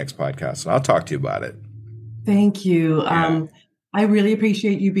do my next podcast. And I'll talk to you about it. Thank you. Yeah. I really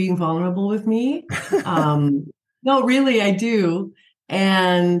appreciate you being vulnerable with me. No, really, I do.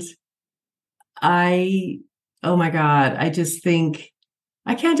 And oh my God, I just think,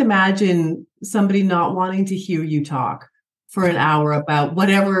 I can't imagine somebody not wanting to hear you talk for an hour about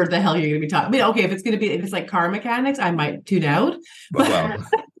whatever the hell you're going to be talking. I mean, okay, if it's like car mechanics, I might tune out. But well,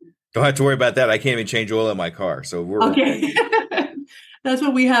 don't have to worry about that. I can't even change oil in my car. So we're okay. That's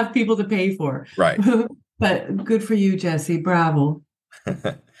what we have people to pay for. Right. But good for you, Jesse. Bravo.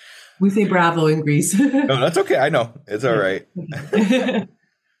 We say bravo in Greece. No, that's okay. I know. It's all right.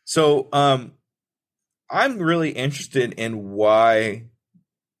 So, I'm really interested in why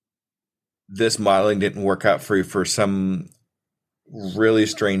this modeling didn't work out for you for some really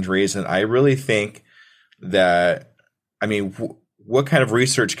strange reason. I really think that, I mean, what kind of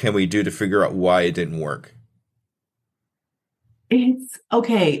research can we do to figure out why it didn't work? It's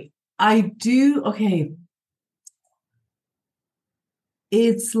okay. I do. Okay.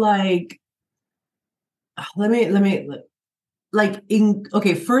 It's like,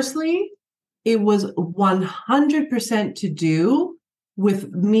 firstly, it was 100% to do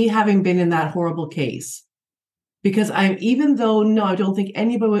with me having been in that horrible case. Because I don't think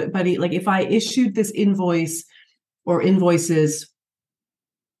anybody, like if I issued this invoice or invoices,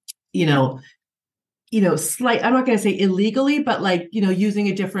 I'm not going to say illegally, but like, using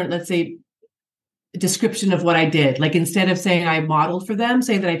a different, let's say, description of what I did. Like instead of saying I modeled for them,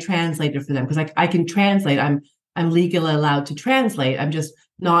 say that I translated for them. Because I can translate. I'm legally allowed to translate. I'm just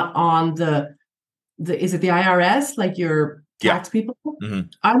not on is it the IRS, like your tax people? Mm-hmm.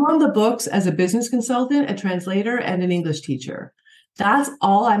 I'm on the books as a business consultant, a translator, and an English teacher. That's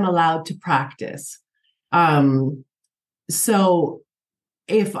all I'm allowed to practice. So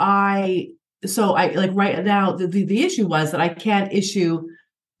right now, the issue was that I can't issue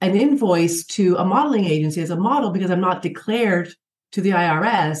an invoice to a modeling agency as a model because I'm not declared to the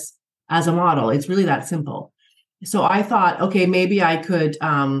IRS as a model. It's really that simple. So I thought, okay, maybe I could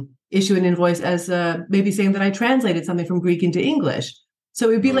issue an invoice as maybe saying that I translated something from Greek into English. So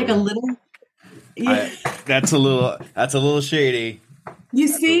it would be like a little. That's a little shady. You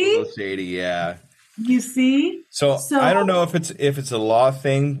see? A little shady, yeah. You see? So I don't know if it's a law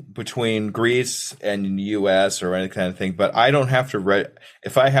thing between Greece and the U.S. or any kind of thing, but I don't have to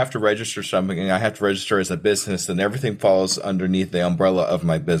if I have to register something, I have to register as a business, then everything falls underneath the umbrella of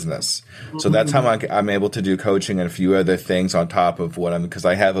my business. Mm-hmm. So that's how I'm able to do coaching and a few other things on top of because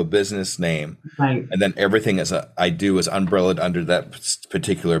I have a business name, right? And then everything I do is umbrellaed under that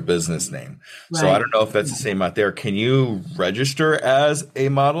particular business name. Right. So I don't know if that's the same out there. Can you register as a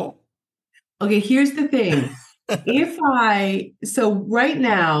model? Okay, here's the thing. So right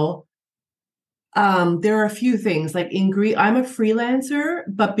now, there are a few things like in Greece, I'm a freelancer,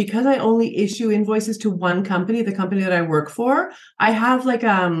 but because I only issue invoices to one company, the company that I work for, I have like,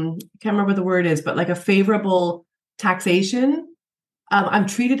 can't remember what the word is, but like a favorable taxation, I'm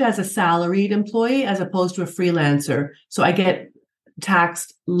treated as a salaried employee as opposed to a freelancer. So I get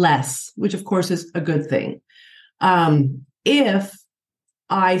taxed less, which of course is a good thing. If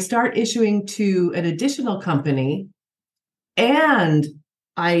I start issuing to an additional company and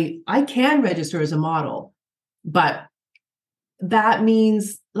I can register as a model, but that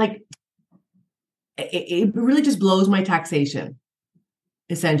means like it really just blows my taxation,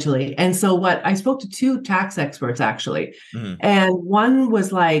 essentially. And so what I spoke to two tax experts actually, and one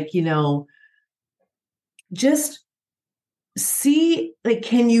was like, just see, like,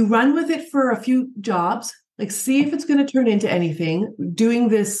 can you run with it for a few jobs? Like, see if it's going to turn into anything. Doing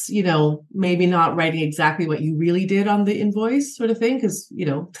this, maybe not writing exactly what you really did on the invoice sort of thing, because,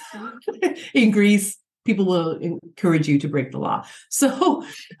 in Greece, people will encourage you to break the law. So,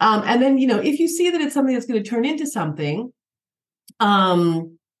 and then, if you see that it's something that's going to turn into something,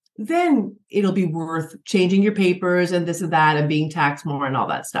 then it'll be worth changing your papers and this and that and being taxed more and all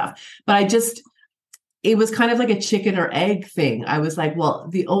that stuff. But it was kind of like a chicken or egg thing. I was like, well,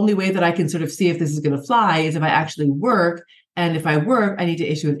 the only way that I can sort of see if this is going to fly is if I actually work. And if I work, I need to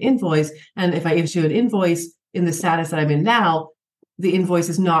issue an invoice. And if I issue an invoice in the status that I'm in now, the invoice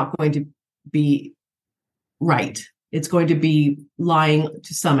is not going to be right. It's going to be lying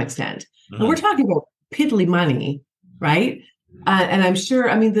to some extent. And we're talking about piddly money, right? And I'm sure,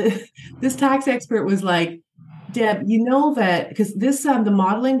 this tax expert was like, Deb, that because this, the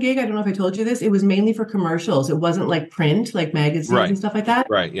modeling gig, I don't know if I told you this, it was mainly for commercials. It wasn't like print, like magazines and stuff like that.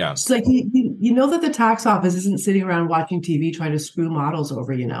 Right. Yeah. It's like, that the tax office isn't sitting around watching TV trying to screw models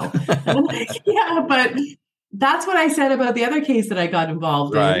over, And I'm like, yeah, but that's what I said about the other case that I got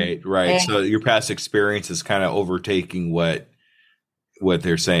involved in. Right. And so your past experience is kind of overtaking what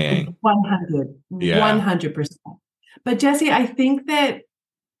they're saying. 100%. But Jesse, I do think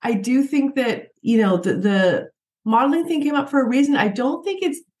that, the modeling thing came up for a reason. I don't think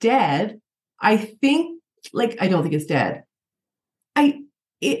it's dead. I don't think it's dead.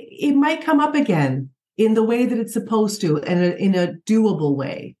 It might come up again in the way that it's supposed to, and in a doable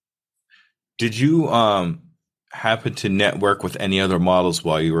way. Did you happen to network with any other models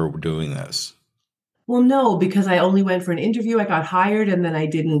while you were doing this? Well, no, because I only went for an interview. I got hired, and then I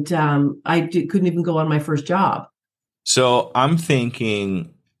didn't. Couldn't even go on my first job. So I'm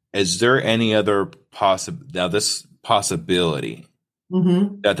thinking, is there any other possibility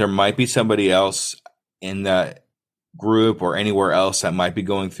that there might be somebody else in that group or anywhere else that might be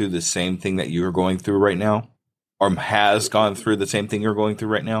going through the same thing that you're going through right now, or has gone through the same thing you're going through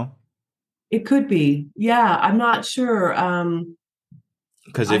right now? It could be. Yeah, I'm not sure.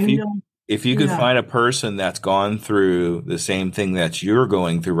 Because if you could find a person that's gone through the same thing that you're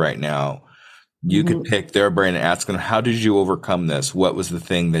going through right now, you could pick their brain and ask them, how did you overcome this? What was the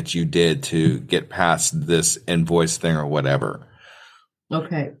thing that you did to get past this invoice thing or whatever?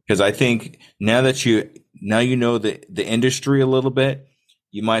 Okay. Because I think now you know the industry a little bit,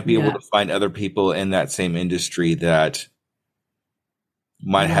 you might be able to find other people in that same industry that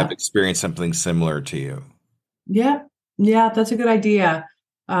might have experienced something similar to you. Yeah. Yeah, that's a good idea.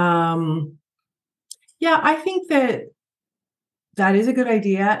 I think that is a good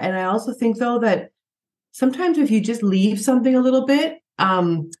idea. And I also think, though, that sometimes if you just leave something a little bit,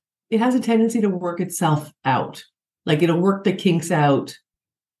 it has a tendency to work itself out. Like it'll work the kinks out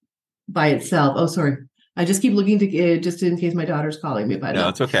by itself. Oh, sorry. I just keep looking to just in case my daughter's calling me. No,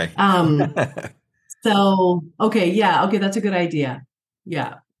 it's okay. So, okay. Yeah. Okay. That's a good idea.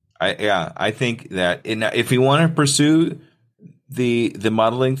 Yeah. I think that if you want to pursue the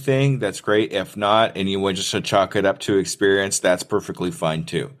modeling thing, that's great. If not, and you want just to chalk it up to experience, that's perfectly fine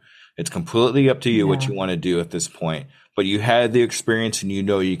too. It's completely up to you what you want to do at this point. But you had the experience and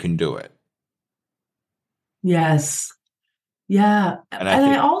you can do it. Yes. Yeah. And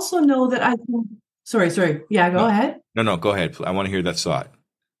I also know that I can. Sorry. Yeah, go ahead. No, go ahead. I want to hear that thought.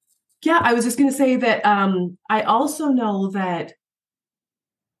 Yeah, I was just going to say that I also know that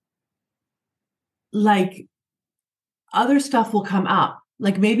like other stuff will come up.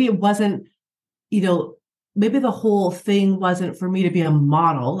 Like maybe it wasn't, maybe the whole thing wasn't for me to be a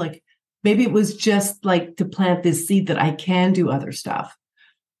model. Like maybe it was just like to plant this seed that I can do other stuff.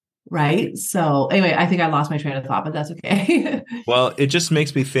 Right. So anyway, I think I lost my train of thought, but that's okay. Well, it just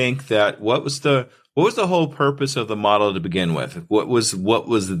makes me think that what was the whole purpose of the model to begin with? What was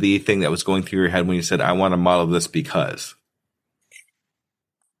the thing that was going through your head when you said, I want to model this because?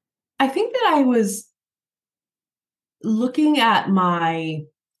 I think that I was looking at my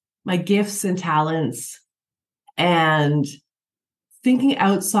gifts and talents and thinking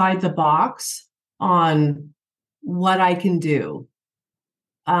outside the box on what I can do.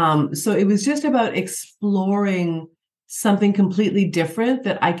 So it was just about exploring something completely different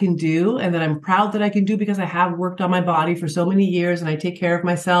that I can do and that I'm proud that I can do because I have worked on my body for so many years and I take care of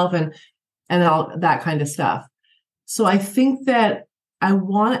myself and all that kind of stuff. So I think that I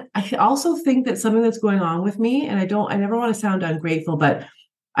also think that something that's going on with me, and I never want to sound ungrateful, but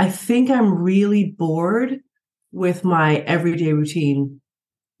I think I'm really bored with my everyday routine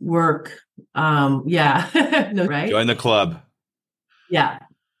work. Yeah. No, right? Join the club. Yeah.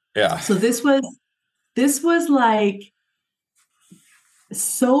 Yeah. So this was like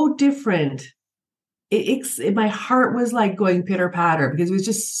so different. My heart was like going pitter patter because it was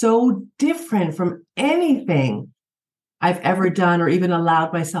just so different from anything I've ever done or even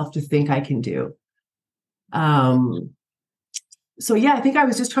allowed myself to think I can do. So yeah, I think I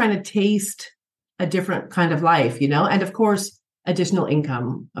was just trying to taste a different kind of life, and of course, additional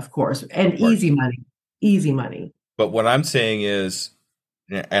income, of course, and Of course. easy money. But what I'm saying is,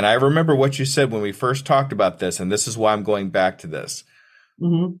 and I remember what you said when we first talked about this, and this is why I'm going back to this.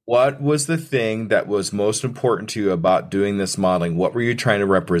 Mm-hmm. What was the thing that was most important to you about doing this modeling? What were you trying to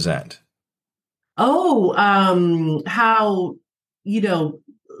represent? Oh, how,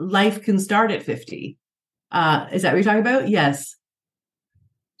 life can start at 50. Is that what you're talking about? Yes.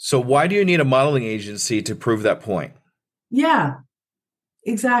 So why do you need a modeling agency to prove that point? Yeah,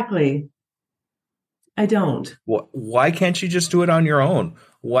 exactly. I don't. Why can't you just do it on your own?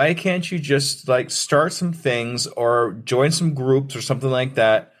 Why can't you just like start some things or join some groups or something like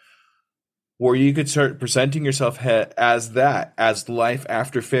that where you could start presenting yourself as life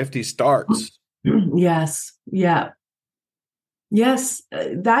after 50 starts? Yes. Yeah. Yes.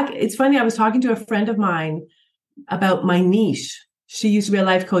 That it's funny. I was talking to a friend of mine about my niche. She used to be a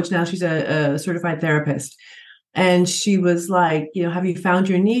life coach. Now she's a certified therapist. And she was like, have you found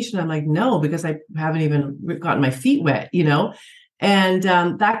your niche? And I'm like, no, because I haven't even gotten my feet wet. And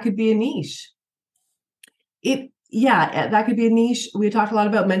that could be a niche. That could be a niche. We talked a lot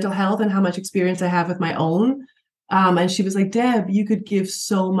about mental health and how much experience I have with my own. And she was like, Deb, you could give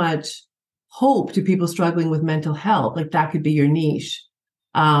so much hope to people struggling with mental health. Like that could be your niche.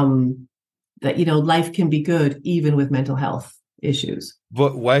 That, life can be good even with mental health issues.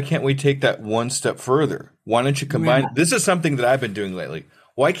 But why can't we take that one step further? Why don't you combine? Yeah. This is something that I've been doing lately.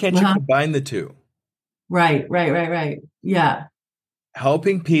 Why can't you Uh-huh. combine the two? Right. Yeah.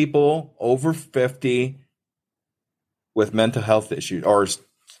 Helping people over 50 with mental health issues, or you've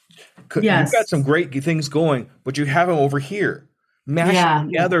got Yes. some great things going, but you have them over here. Mash them Yeah.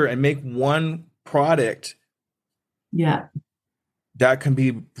 together and make one product Yeah. that can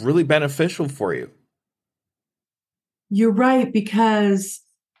be really beneficial for you. You're right, because,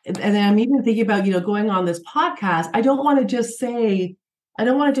 and I'm even thinking about, going on this podcast. I don't want to just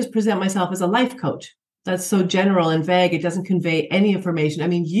present myself as a life coach. That's so general and vague. It doesn't convey any information. I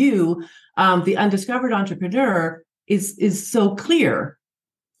mean, you, the undiscovered entrepreneur, is so clear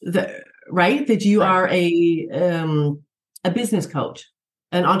right, that you Right. are a business coach,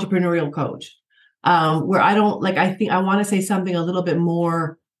 an entrepreneurial coach. Where I don't I think I want to say something a little bit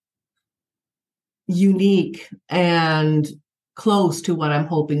more unique and close to what I'm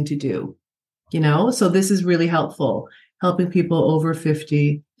hoping to do, So this is really helpful, helping people over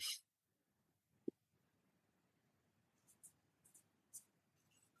 50.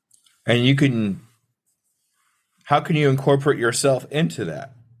 And how can you incorporate yourself into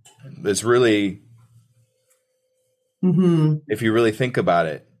that? It's really, Mm-hmm. if you really think about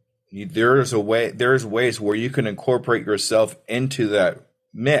it, there's ways where you can incorporate yourself into that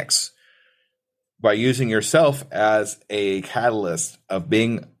mix by using yourself as a catalyst of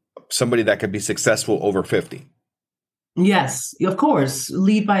being somebody that could be successful over 50. Yes, of course.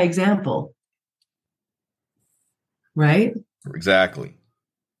 Lead by example. Right? Exactly.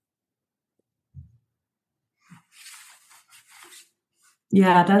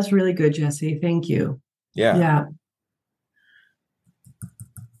 Yeah, that's really good, Jesse. Thank you. Yeah. Yeah.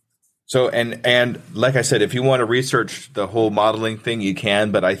 So, and like I said, if you want to research the whole modeling thing, you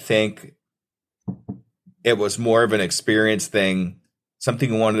can, but I think it was more of an experience thing,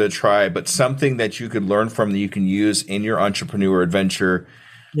 something you wanted to try, but something that you could learn from that you can use in your entrepreneur adventure.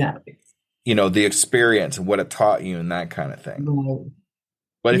 Yeah. The experience and what it taught you and that kind of thing. Right.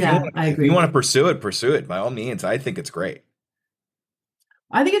 But Yeah, I if you agree. want to pursue it by all means. I think it's great.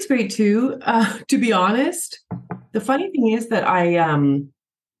 I think it's great too. To be honest, the funny thing is that I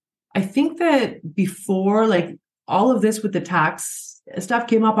think that before, all of this with the tax stuff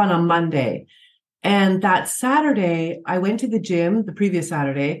came up on a Monday, and that Saturday I went to the gym, the previous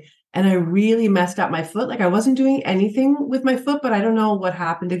Saturday, and I really messed up my foot. Like I wasn't doing anything with my foot, but I don't know what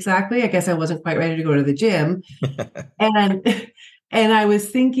happened exactly. I guess I wasn't quite ready to go to the gym, and And I was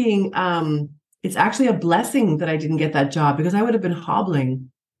thinking, it's actually a blessing that I didn't get that job because I would have been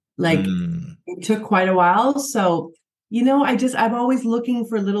hobbling. Like it took quite a while. So, I'm always looking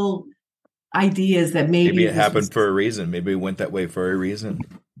for little ideas that Maybe maybe it this was happened for a reason. Maybe it went that way for a reason.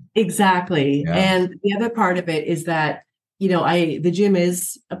 exactly. Yeah. And the other part of it is that, the gym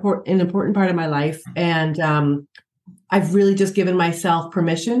is an important part of my life. And I've really just given myself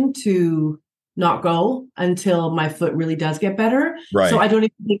permission to not go until my foot really does get better. So Right. I don't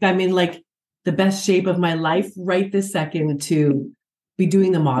even think I'm in like the best shape of my life right this second to be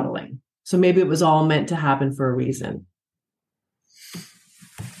doing the modeling. So maybe it was all meant to happen for a reason.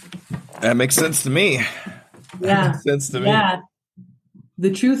 That makes sense to me. That Yeah. makes sense to me. Yeah.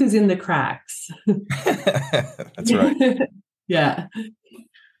 The truth is in the cracks. That's right. Yeah.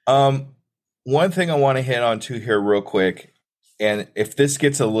 One thing I want to hit on too here real quick, and if this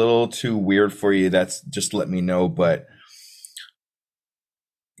gets a little too weird for you, that's just let me know, but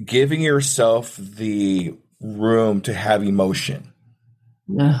giving yourself the room to have emotion.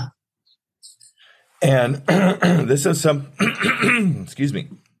 Yeah. And this is excuse me.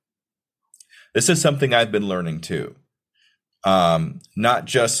 This is something I've been learning too. Not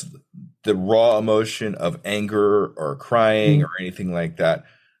just the raw emotion of anger or crying or anything like that,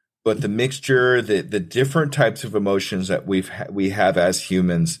 but the mixture, the different types of emotions that we have as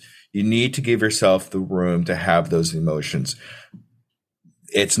humans. You need to give yourself the room to have those emotions.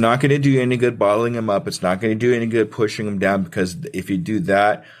 It's not going to do any good bottling them up. It's not going to do any good pushing them down, because if you do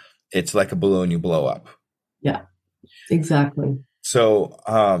that, it's like a balloon you blow up. Yeah, exactly. So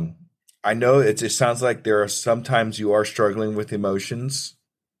I know it just sounds like there are sometimes you are struggling with emotions.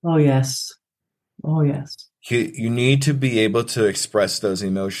 Oh, yes. Oh, yes. You need to be able to express those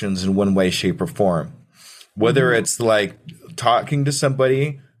emotions in one way, shape, or form. Whether it's like talking to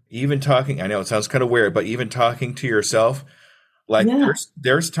somebody, even talking, I know it sounds kind of weird, but even talking to yourself. Like Yeah.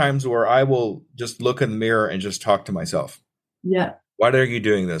 there's times where I will just look in the mirror and just talk to myself. Yeah. Why are you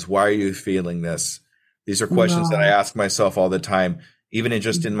doing this? Why are you feeling this? These are questions that I No. ask myself all the time, even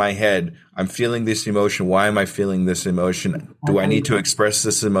in my head. I'm feeling this emotion. Why am I feeling this emotion? Do I need to express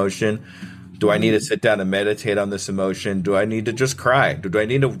this emotion? Do I need to sit down and meditate on this emotion? Do I need to just cry? Do I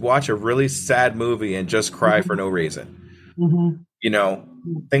need to watch a really sad movie and just cry for no reason?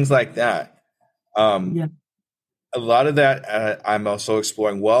 Things like that. Yeah. A lot of that I'm also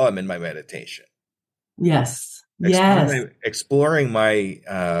exploring while I'm in my meditation. Yes. Yes. Exploring my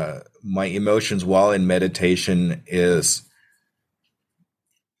my emotions while in meditation it's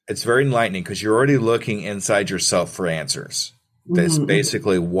very enlightening, because you're already looking inside yourself for answers. That's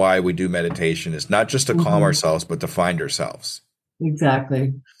basically why we do meditation. It's not just to calm ourselves, but to find ourselves.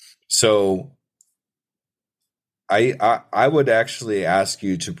 Exactly. So I would actually ask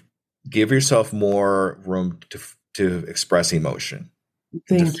you to give yourself more room to express emotion and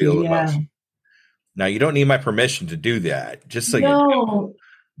to Thank you. feel Yeah. emotion. Now, you don't need my permission to do that, just so you know. No,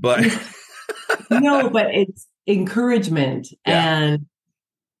 But no, but it's encouragement, yeah, and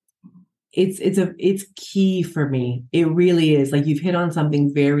it's key for me. It really is. Like, you've hit on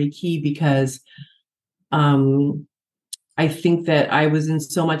something very key, because I think that I was in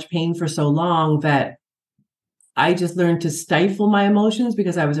so much pain for so long that I just learned to stifle my emotions,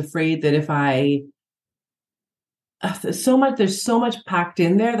 because I was afraid that if I there's so much packed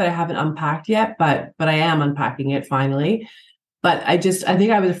in there that I haven't unpacked yet, but I am unpacking it finally. But I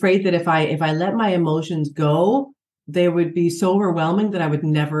think I was afraid that if I let my emotions go, they would be so overwhelming that I would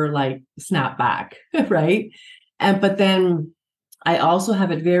never like snap back, right? But then I also have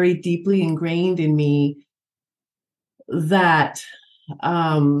it very deeply ingrained in me that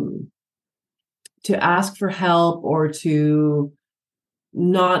to ask for help, or to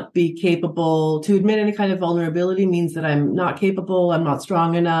not be capable, to admit any kind of vulnerability, means that I'm not capable, I'm not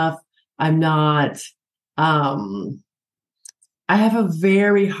strong enough, I'm not I have a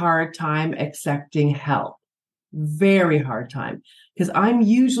very hard time accepting help. Very hard time, because I'm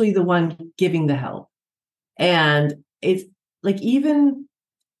usually the one giving the help. And it's like, even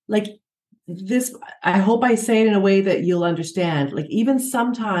like this, I hope I say it in a way that you'll understand. Like, even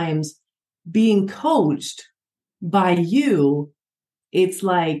sometimes being coached by you, it's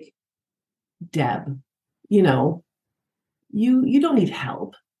like, Deb, you know, you don't need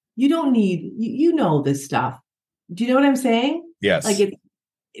help. You don't need, you know this stuff. Do you know what I'm saying? Like, yes, it's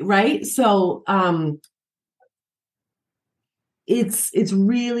right. So it's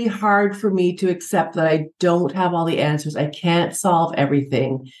really hard for me to accept that I don't have all the answers. I can't solve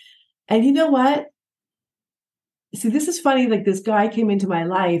everything. And you know what? See, this is funny. Like, this guy came into my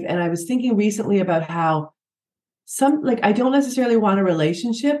life, and I was thinking recently about how I don't necessarily want a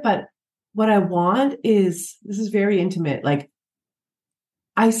relationship, but what I want is, this is very intimate. Like,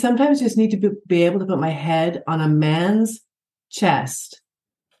 I sometimes just need to be able to put my head on a man's chest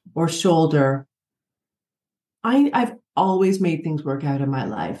or shoulder. I've always made things work out in my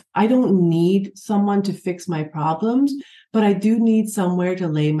life. I don't need someone to fix my problems, but I do need somewhere to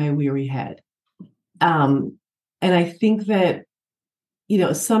lay my weary head. And I think that,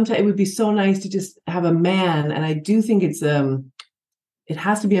 sometimes it would be so nice to just have a man. And I do think it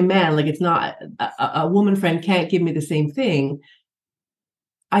has to be a man. Like, it's not a woman friend can't give me the same thing.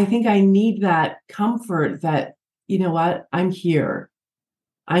 I think I need that comfort that, you know what, I'm here.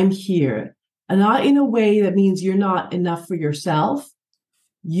 I'm here. And not in a way that means you're not enough for yourself.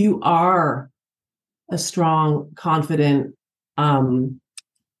 You are a strong, confident,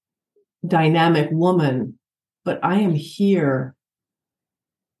 dynamic woman, but I am here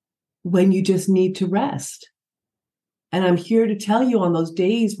when you just need to rest. And I'm here to tell you on those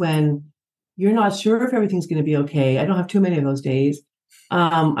days when you're not sure if everything's going to be okay. I don't have too many of those days.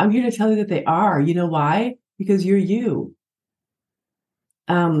 I'm here to tell you that they are. You know why? Because you're you.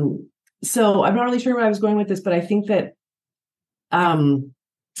 So I'm not really sure where I was going with this, but I think that I've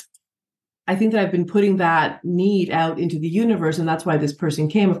been putting that need out into the universe, and that's why this person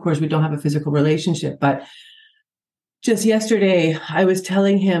came. Of course, we don't have a physical relationship, but just yesterday I was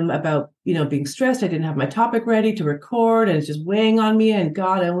telling him about, being stressed. I didn't have my topic ready to record, and it's just weighing on me. And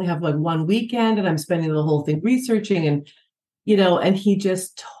God, I only have like one weekend, and I'm spending the whole thing researching, and and he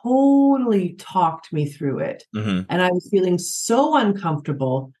just totally talked me through it. Mm-hmm. And I was feeling so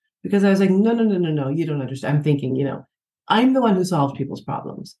uncomfortable because I was like, no, you don't understand. I'm thinking, I'm the one who solves people's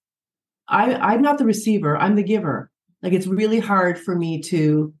problems. I'm not the receiver. I'm the giver. Like, it's really hard for me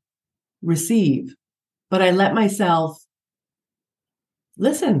to receive, but I let myself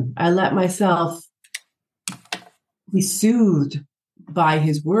listen. I let myself be soothed by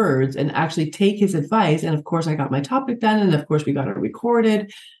his words and actually take his advice. And of course, I got my topic done. And of course, we got it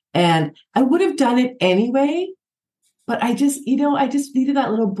recorded. And I would have done it anyway. But I just needed that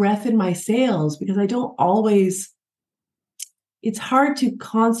little breath in my sails, because I don't always, it's hard to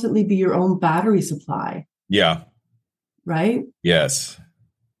constantly be your own battery supply. Yeah. Right? Yes.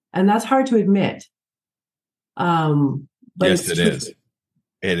 And that's hard to admit. But yes, it is.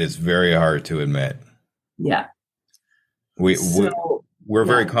 It is very hard to admit. Yeah. We're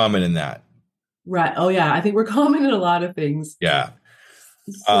very common in that. Right. Oh, yeah. I think we're common in a lot of things. Yeah.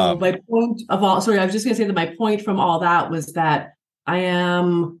 So my point of all, sorry, I was just going to say that my point from all that was that I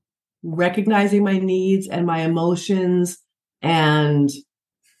am recognizing my needs and my emotions and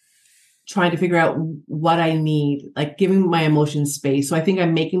trying to figure out what I need, like giving my emotions space. So I think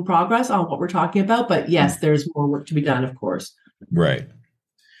I'm making progress on what we're talking about, but yes, there's more work to be done, of course. Right.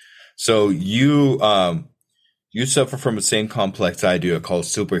 So you suffer from the same complex I do, called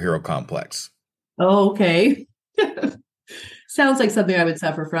superhero complex. Oh, okay. Sounds like something I would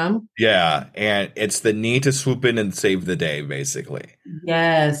suffer from. Yeah. And it's the need to swoop in and save the day, basically.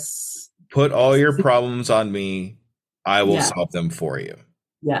 Yes. Put all your problems on me. I will solve them for you.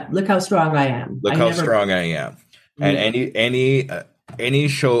 Yeah. Look how strong I am. Look how strong I am. And any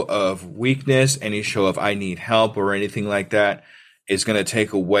show of weakness, any show of I need help or anything like that is going to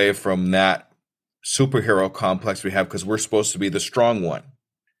take away from that superhero complex we have, because we're supposed to be the strong one.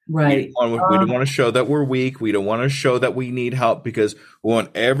 Right. We don't want to show that we're weak. We don't want to show that we need help, because we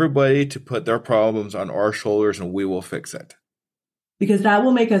want everybody to put their problems on our shoulders and we will fix it. Because that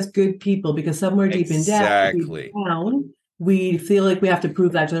will make us good people, because somewhere deep down, we feel like we have to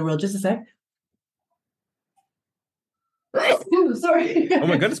prove that to the world. Just a sec. Sorry. Oh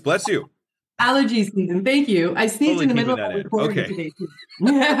my goodness, bless you. Allergy season. Thank you. I sneezed in the middle of the recording today.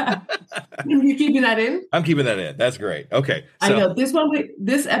 Yeah. You keeping that in? I'm keeping that in. That's great. Okay. So, I know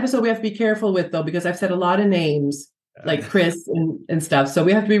this episode we have to be careful with, though, because I've said a lot of names like Chris and stuff. So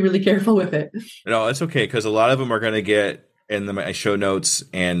we have to be really careful with it. No, it's okay, because a lot of them are going to get in my show notes,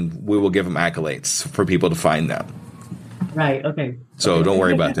 and we will give them accolades for people to find them. Right. Okay. So don't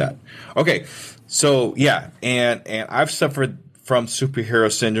worry about that. Okay. So yeah, and I've suffered from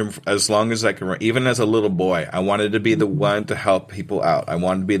superhero syndrome as long as I can. Even as a little boy, I wanted to be the one to help people out. I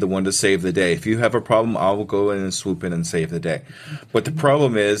wanted to be the one to save the day. If you have a problem, I will go in and swoop in and save the day. But the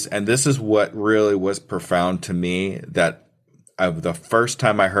problem is, and this is what really was profound to me, that the first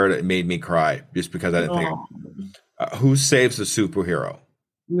time I heard it, it made me cry, just because I didn't think, who saves the superhero?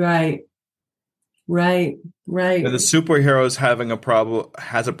 Right. Right. Right. When the superhero is having a problem,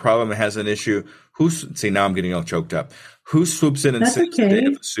 has an issue, now I'm getting all choked up. Who swoops in and saves the day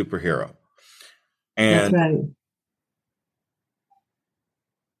of the superhero? And that's right.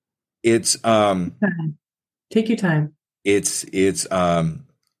 It's take your time. It's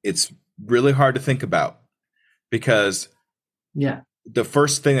really hard to think about, because the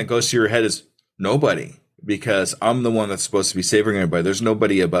first thing that goes to your head is nobody, because I'm the one that's supposed to be saving everybody. There's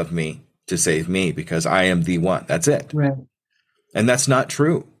nobody above me to save me because I am the one. That's it. Right. And that's not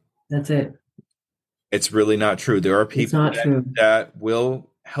true. That's it. It's really not true. There are people that will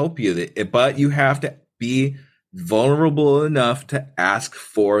help you, but you have to be vulnerable enough to ask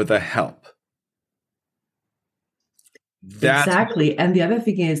for the help. Exactly. And the other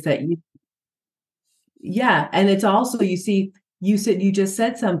thing is that and it's also, you just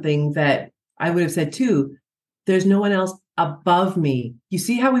said something that I would have said too. There's no one else above me. You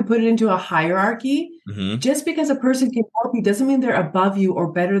see how we put it into a hierarchy? Mm-hmm. Just because a person can help you doesn't mean they're above you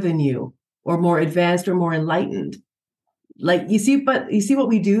or better than you or more advanced or more enlightened. Like, you see what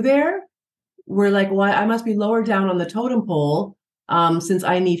we do there? We're like, well, I must be lower down on the totem pole since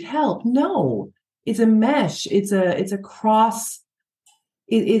I need help. No, it's a mesh. It's a cross.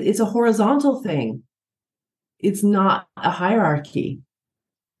 It's a horizontal thing. It's not a hierarchy,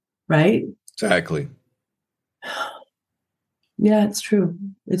 right? Exactly. Yeah, it's true.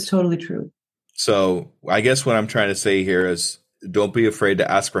 It's totally true. So I guess what I'm trying to say here is, don't be afraid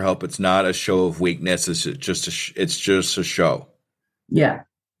to ask for help. It's not a show of weakness. It's just a show. Yeah.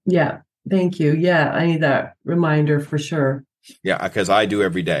 Yeah. Thank you. Yeah. I need that reminder for sure. Yeah. Because I do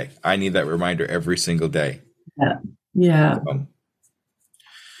every day. I need that reminder every single day. Yeah. Yeah.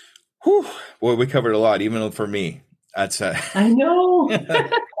 Well, we covered a lot, even for me. That's I know.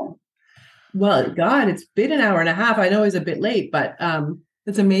 Well, God, it's been an hour and a half. I know it's a bit late, but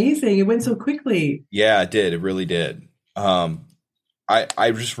it's amazing. It went so quickly. Yeah, it did. It really did.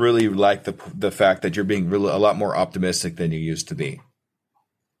 I just really like the fact that you're being a lot more optimistic than you used to be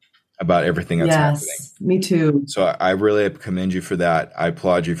about everything that's happening. Me too. So I really commend you for that. I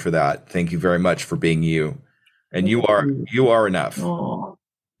applaud you for that. Thank you very much for being you. And you are enough. Oh.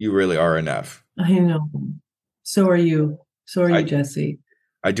 You really are enough. I know. So are you. So are you, Jesse.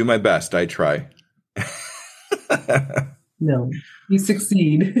 I do my best. I try. No, you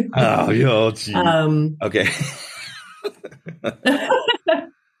succeed. Oh, gee. Okay.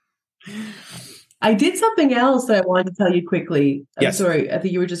 I did something else that I wanted to tell you quickly. Yes. Sorry, I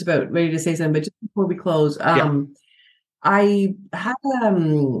think you were just about ready to say something, but just before we close, I had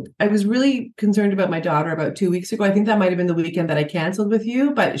I was really concerned about my daughter about 2 weeks ago. I think that might have been the weekend that I canceled with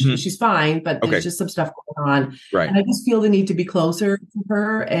you, but she's fine. But there's just some stuff going on, right? And I just feel the need to be closer to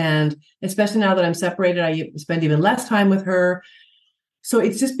her, and especially now that I'm separated, I spend even less time with her. So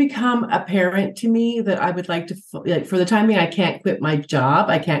it's just become apparent to me that I would like to, like, for the time being, I can't quit my job.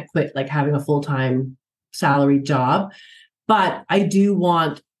 I can't quit like having a full-time salaried job, but I do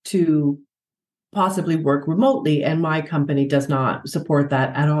want to possibly work remotely, and my company does not support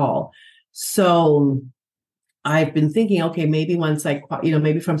that at all. So I've been thinking, okay, maybe once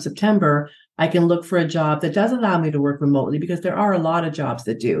maybe from September, I can look for a job that does allow me to work remotely, because there are a lot of jobs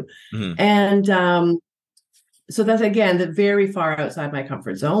that do. Mm-hmm. And so that's, again, very far outside my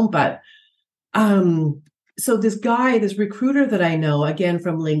comfort zone. But so this recruiter that I know, again,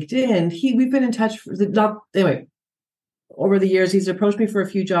 from LinkedIn, we've been in touch over the years. He's approached me for a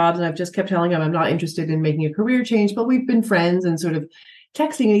few jobs, and I've just kept telling him I'm not interested in making a career change, but we've been friends and sort of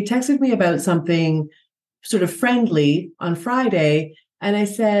texting. And he texted me about something sort of friendly on Friday. And I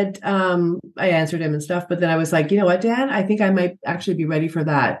said, I answered him and stuff, but then I was like, you know what, Dan, I think I might actually be ready for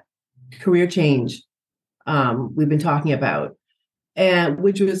that career change we've been talking about, and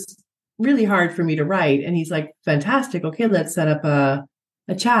which was really hard for me to write. And he's like, fantastic. Okay, let's set up a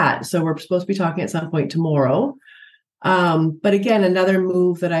chat. So we're supposed to be talking at some point tomorrow. But again, another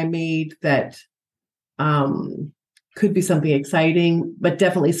move that I made that could be something exciting, but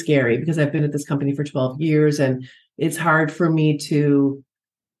definitely scary, because I've been at this company for 12 years and it's hard for me to,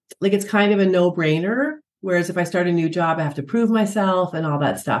 it's kind of a no-brainer. Whereas if I start a new job, I have to prove myself and all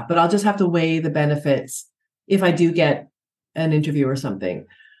that stuff, but I'll just have to weigh the benefits if I do get an interview or something.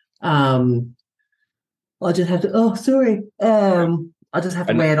 I'll just have to, I'll just have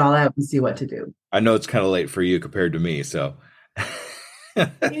to weigh it all out and see what to do. I know it's kind of late for you compared to me, so.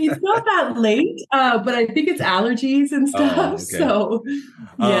 It's not that late, but I think it's allergies and stuff. Oh, okay. So,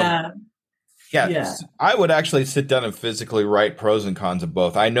 yeah. Yeah, I would actually sit down and physically write pros and cons of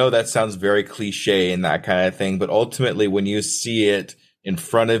both. I know that sounds very cliche and that kind of thing, but ultimately when you see it in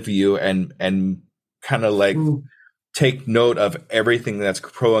front of you and kind of take note of everything that's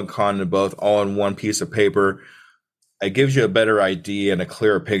pro and con of both all on one piece of paper, it gives you a better idea and a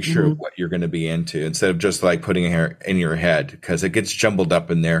clearer picture of what you're going to be into, instead of just like putting it in your head, because it gets jumbled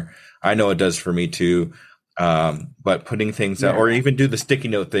up in there. I know it does for me too. But putting things out, or even do the sticky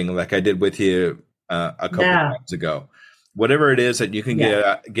note thing like I did with you a couple of times ago, whatever it is that you can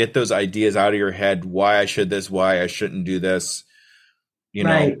get those ideas out of your head, why I should this, why I shouldn't do this. you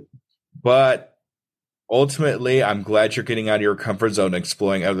Right. know, but ultimately, I'm glad you're getting out of your comfort zone and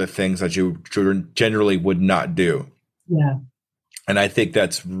exploring other things that you generally would not do. Yeah. And I think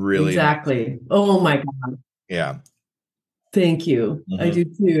that's really, Exactly. Oh my God. yeah. Thank you. I Mm-hmm. do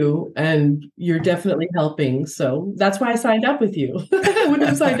too. And you're definitely helping. So that's why I signed up with you. I wouldn't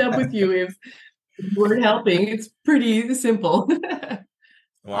have signed up with you if you weren't helping. It's pretty simple. Well,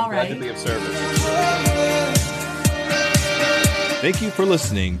 I'm All glad to right. be of service. Thank you for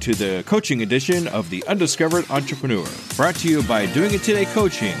listening to the coaching edition of The Undiscovered Entrepreneur, brought to you by Doing It Today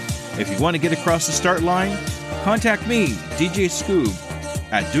Coaching. If you want to get across the start line, contact me, DJ Scoob,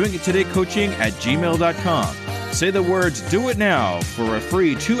 at doingittodaycoaching@gmail.com. Say the words "Do It Now" for a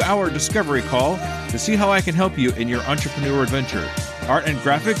free 2-hour discovery call to see how I can help you in your entrepreneur adventure. Art and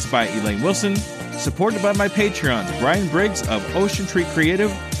graphics by Elaine Wilson, supported by my Patreons, Brian Briggs of Ocean Tree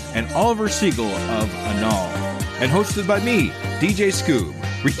Creative and Oliver Siegel of Anal, and hosted by me, DJ Scoob.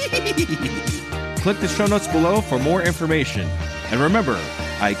 Click the show notes below for more information. And remember,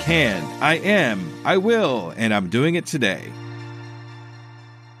 I can, I am, I will, and I'm doing it today.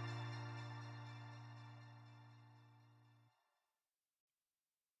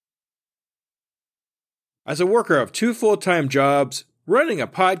 As a worker of 2 full-time jobs, running a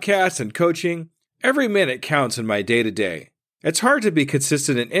podcast and coaching, every minute counts in my day-to-day. It's hard to be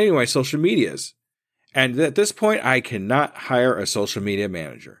consistent in any of my social medias. And at this point, I cannot hire a social media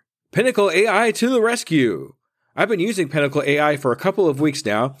manager. Pinnacle AI to the rescue! I've been using Pinnacle AI for a couple of weeks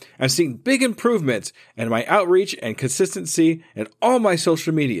now and seen big improvements in my outreach and consistency in all my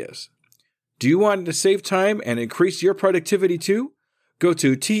social medias. Do you want to save time and increase your productivity too? Go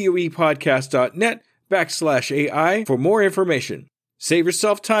to tuepodcast.net/AI for more information. Save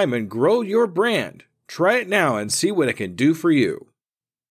yourself time and grow your brand. Try it now and see what it can do for you.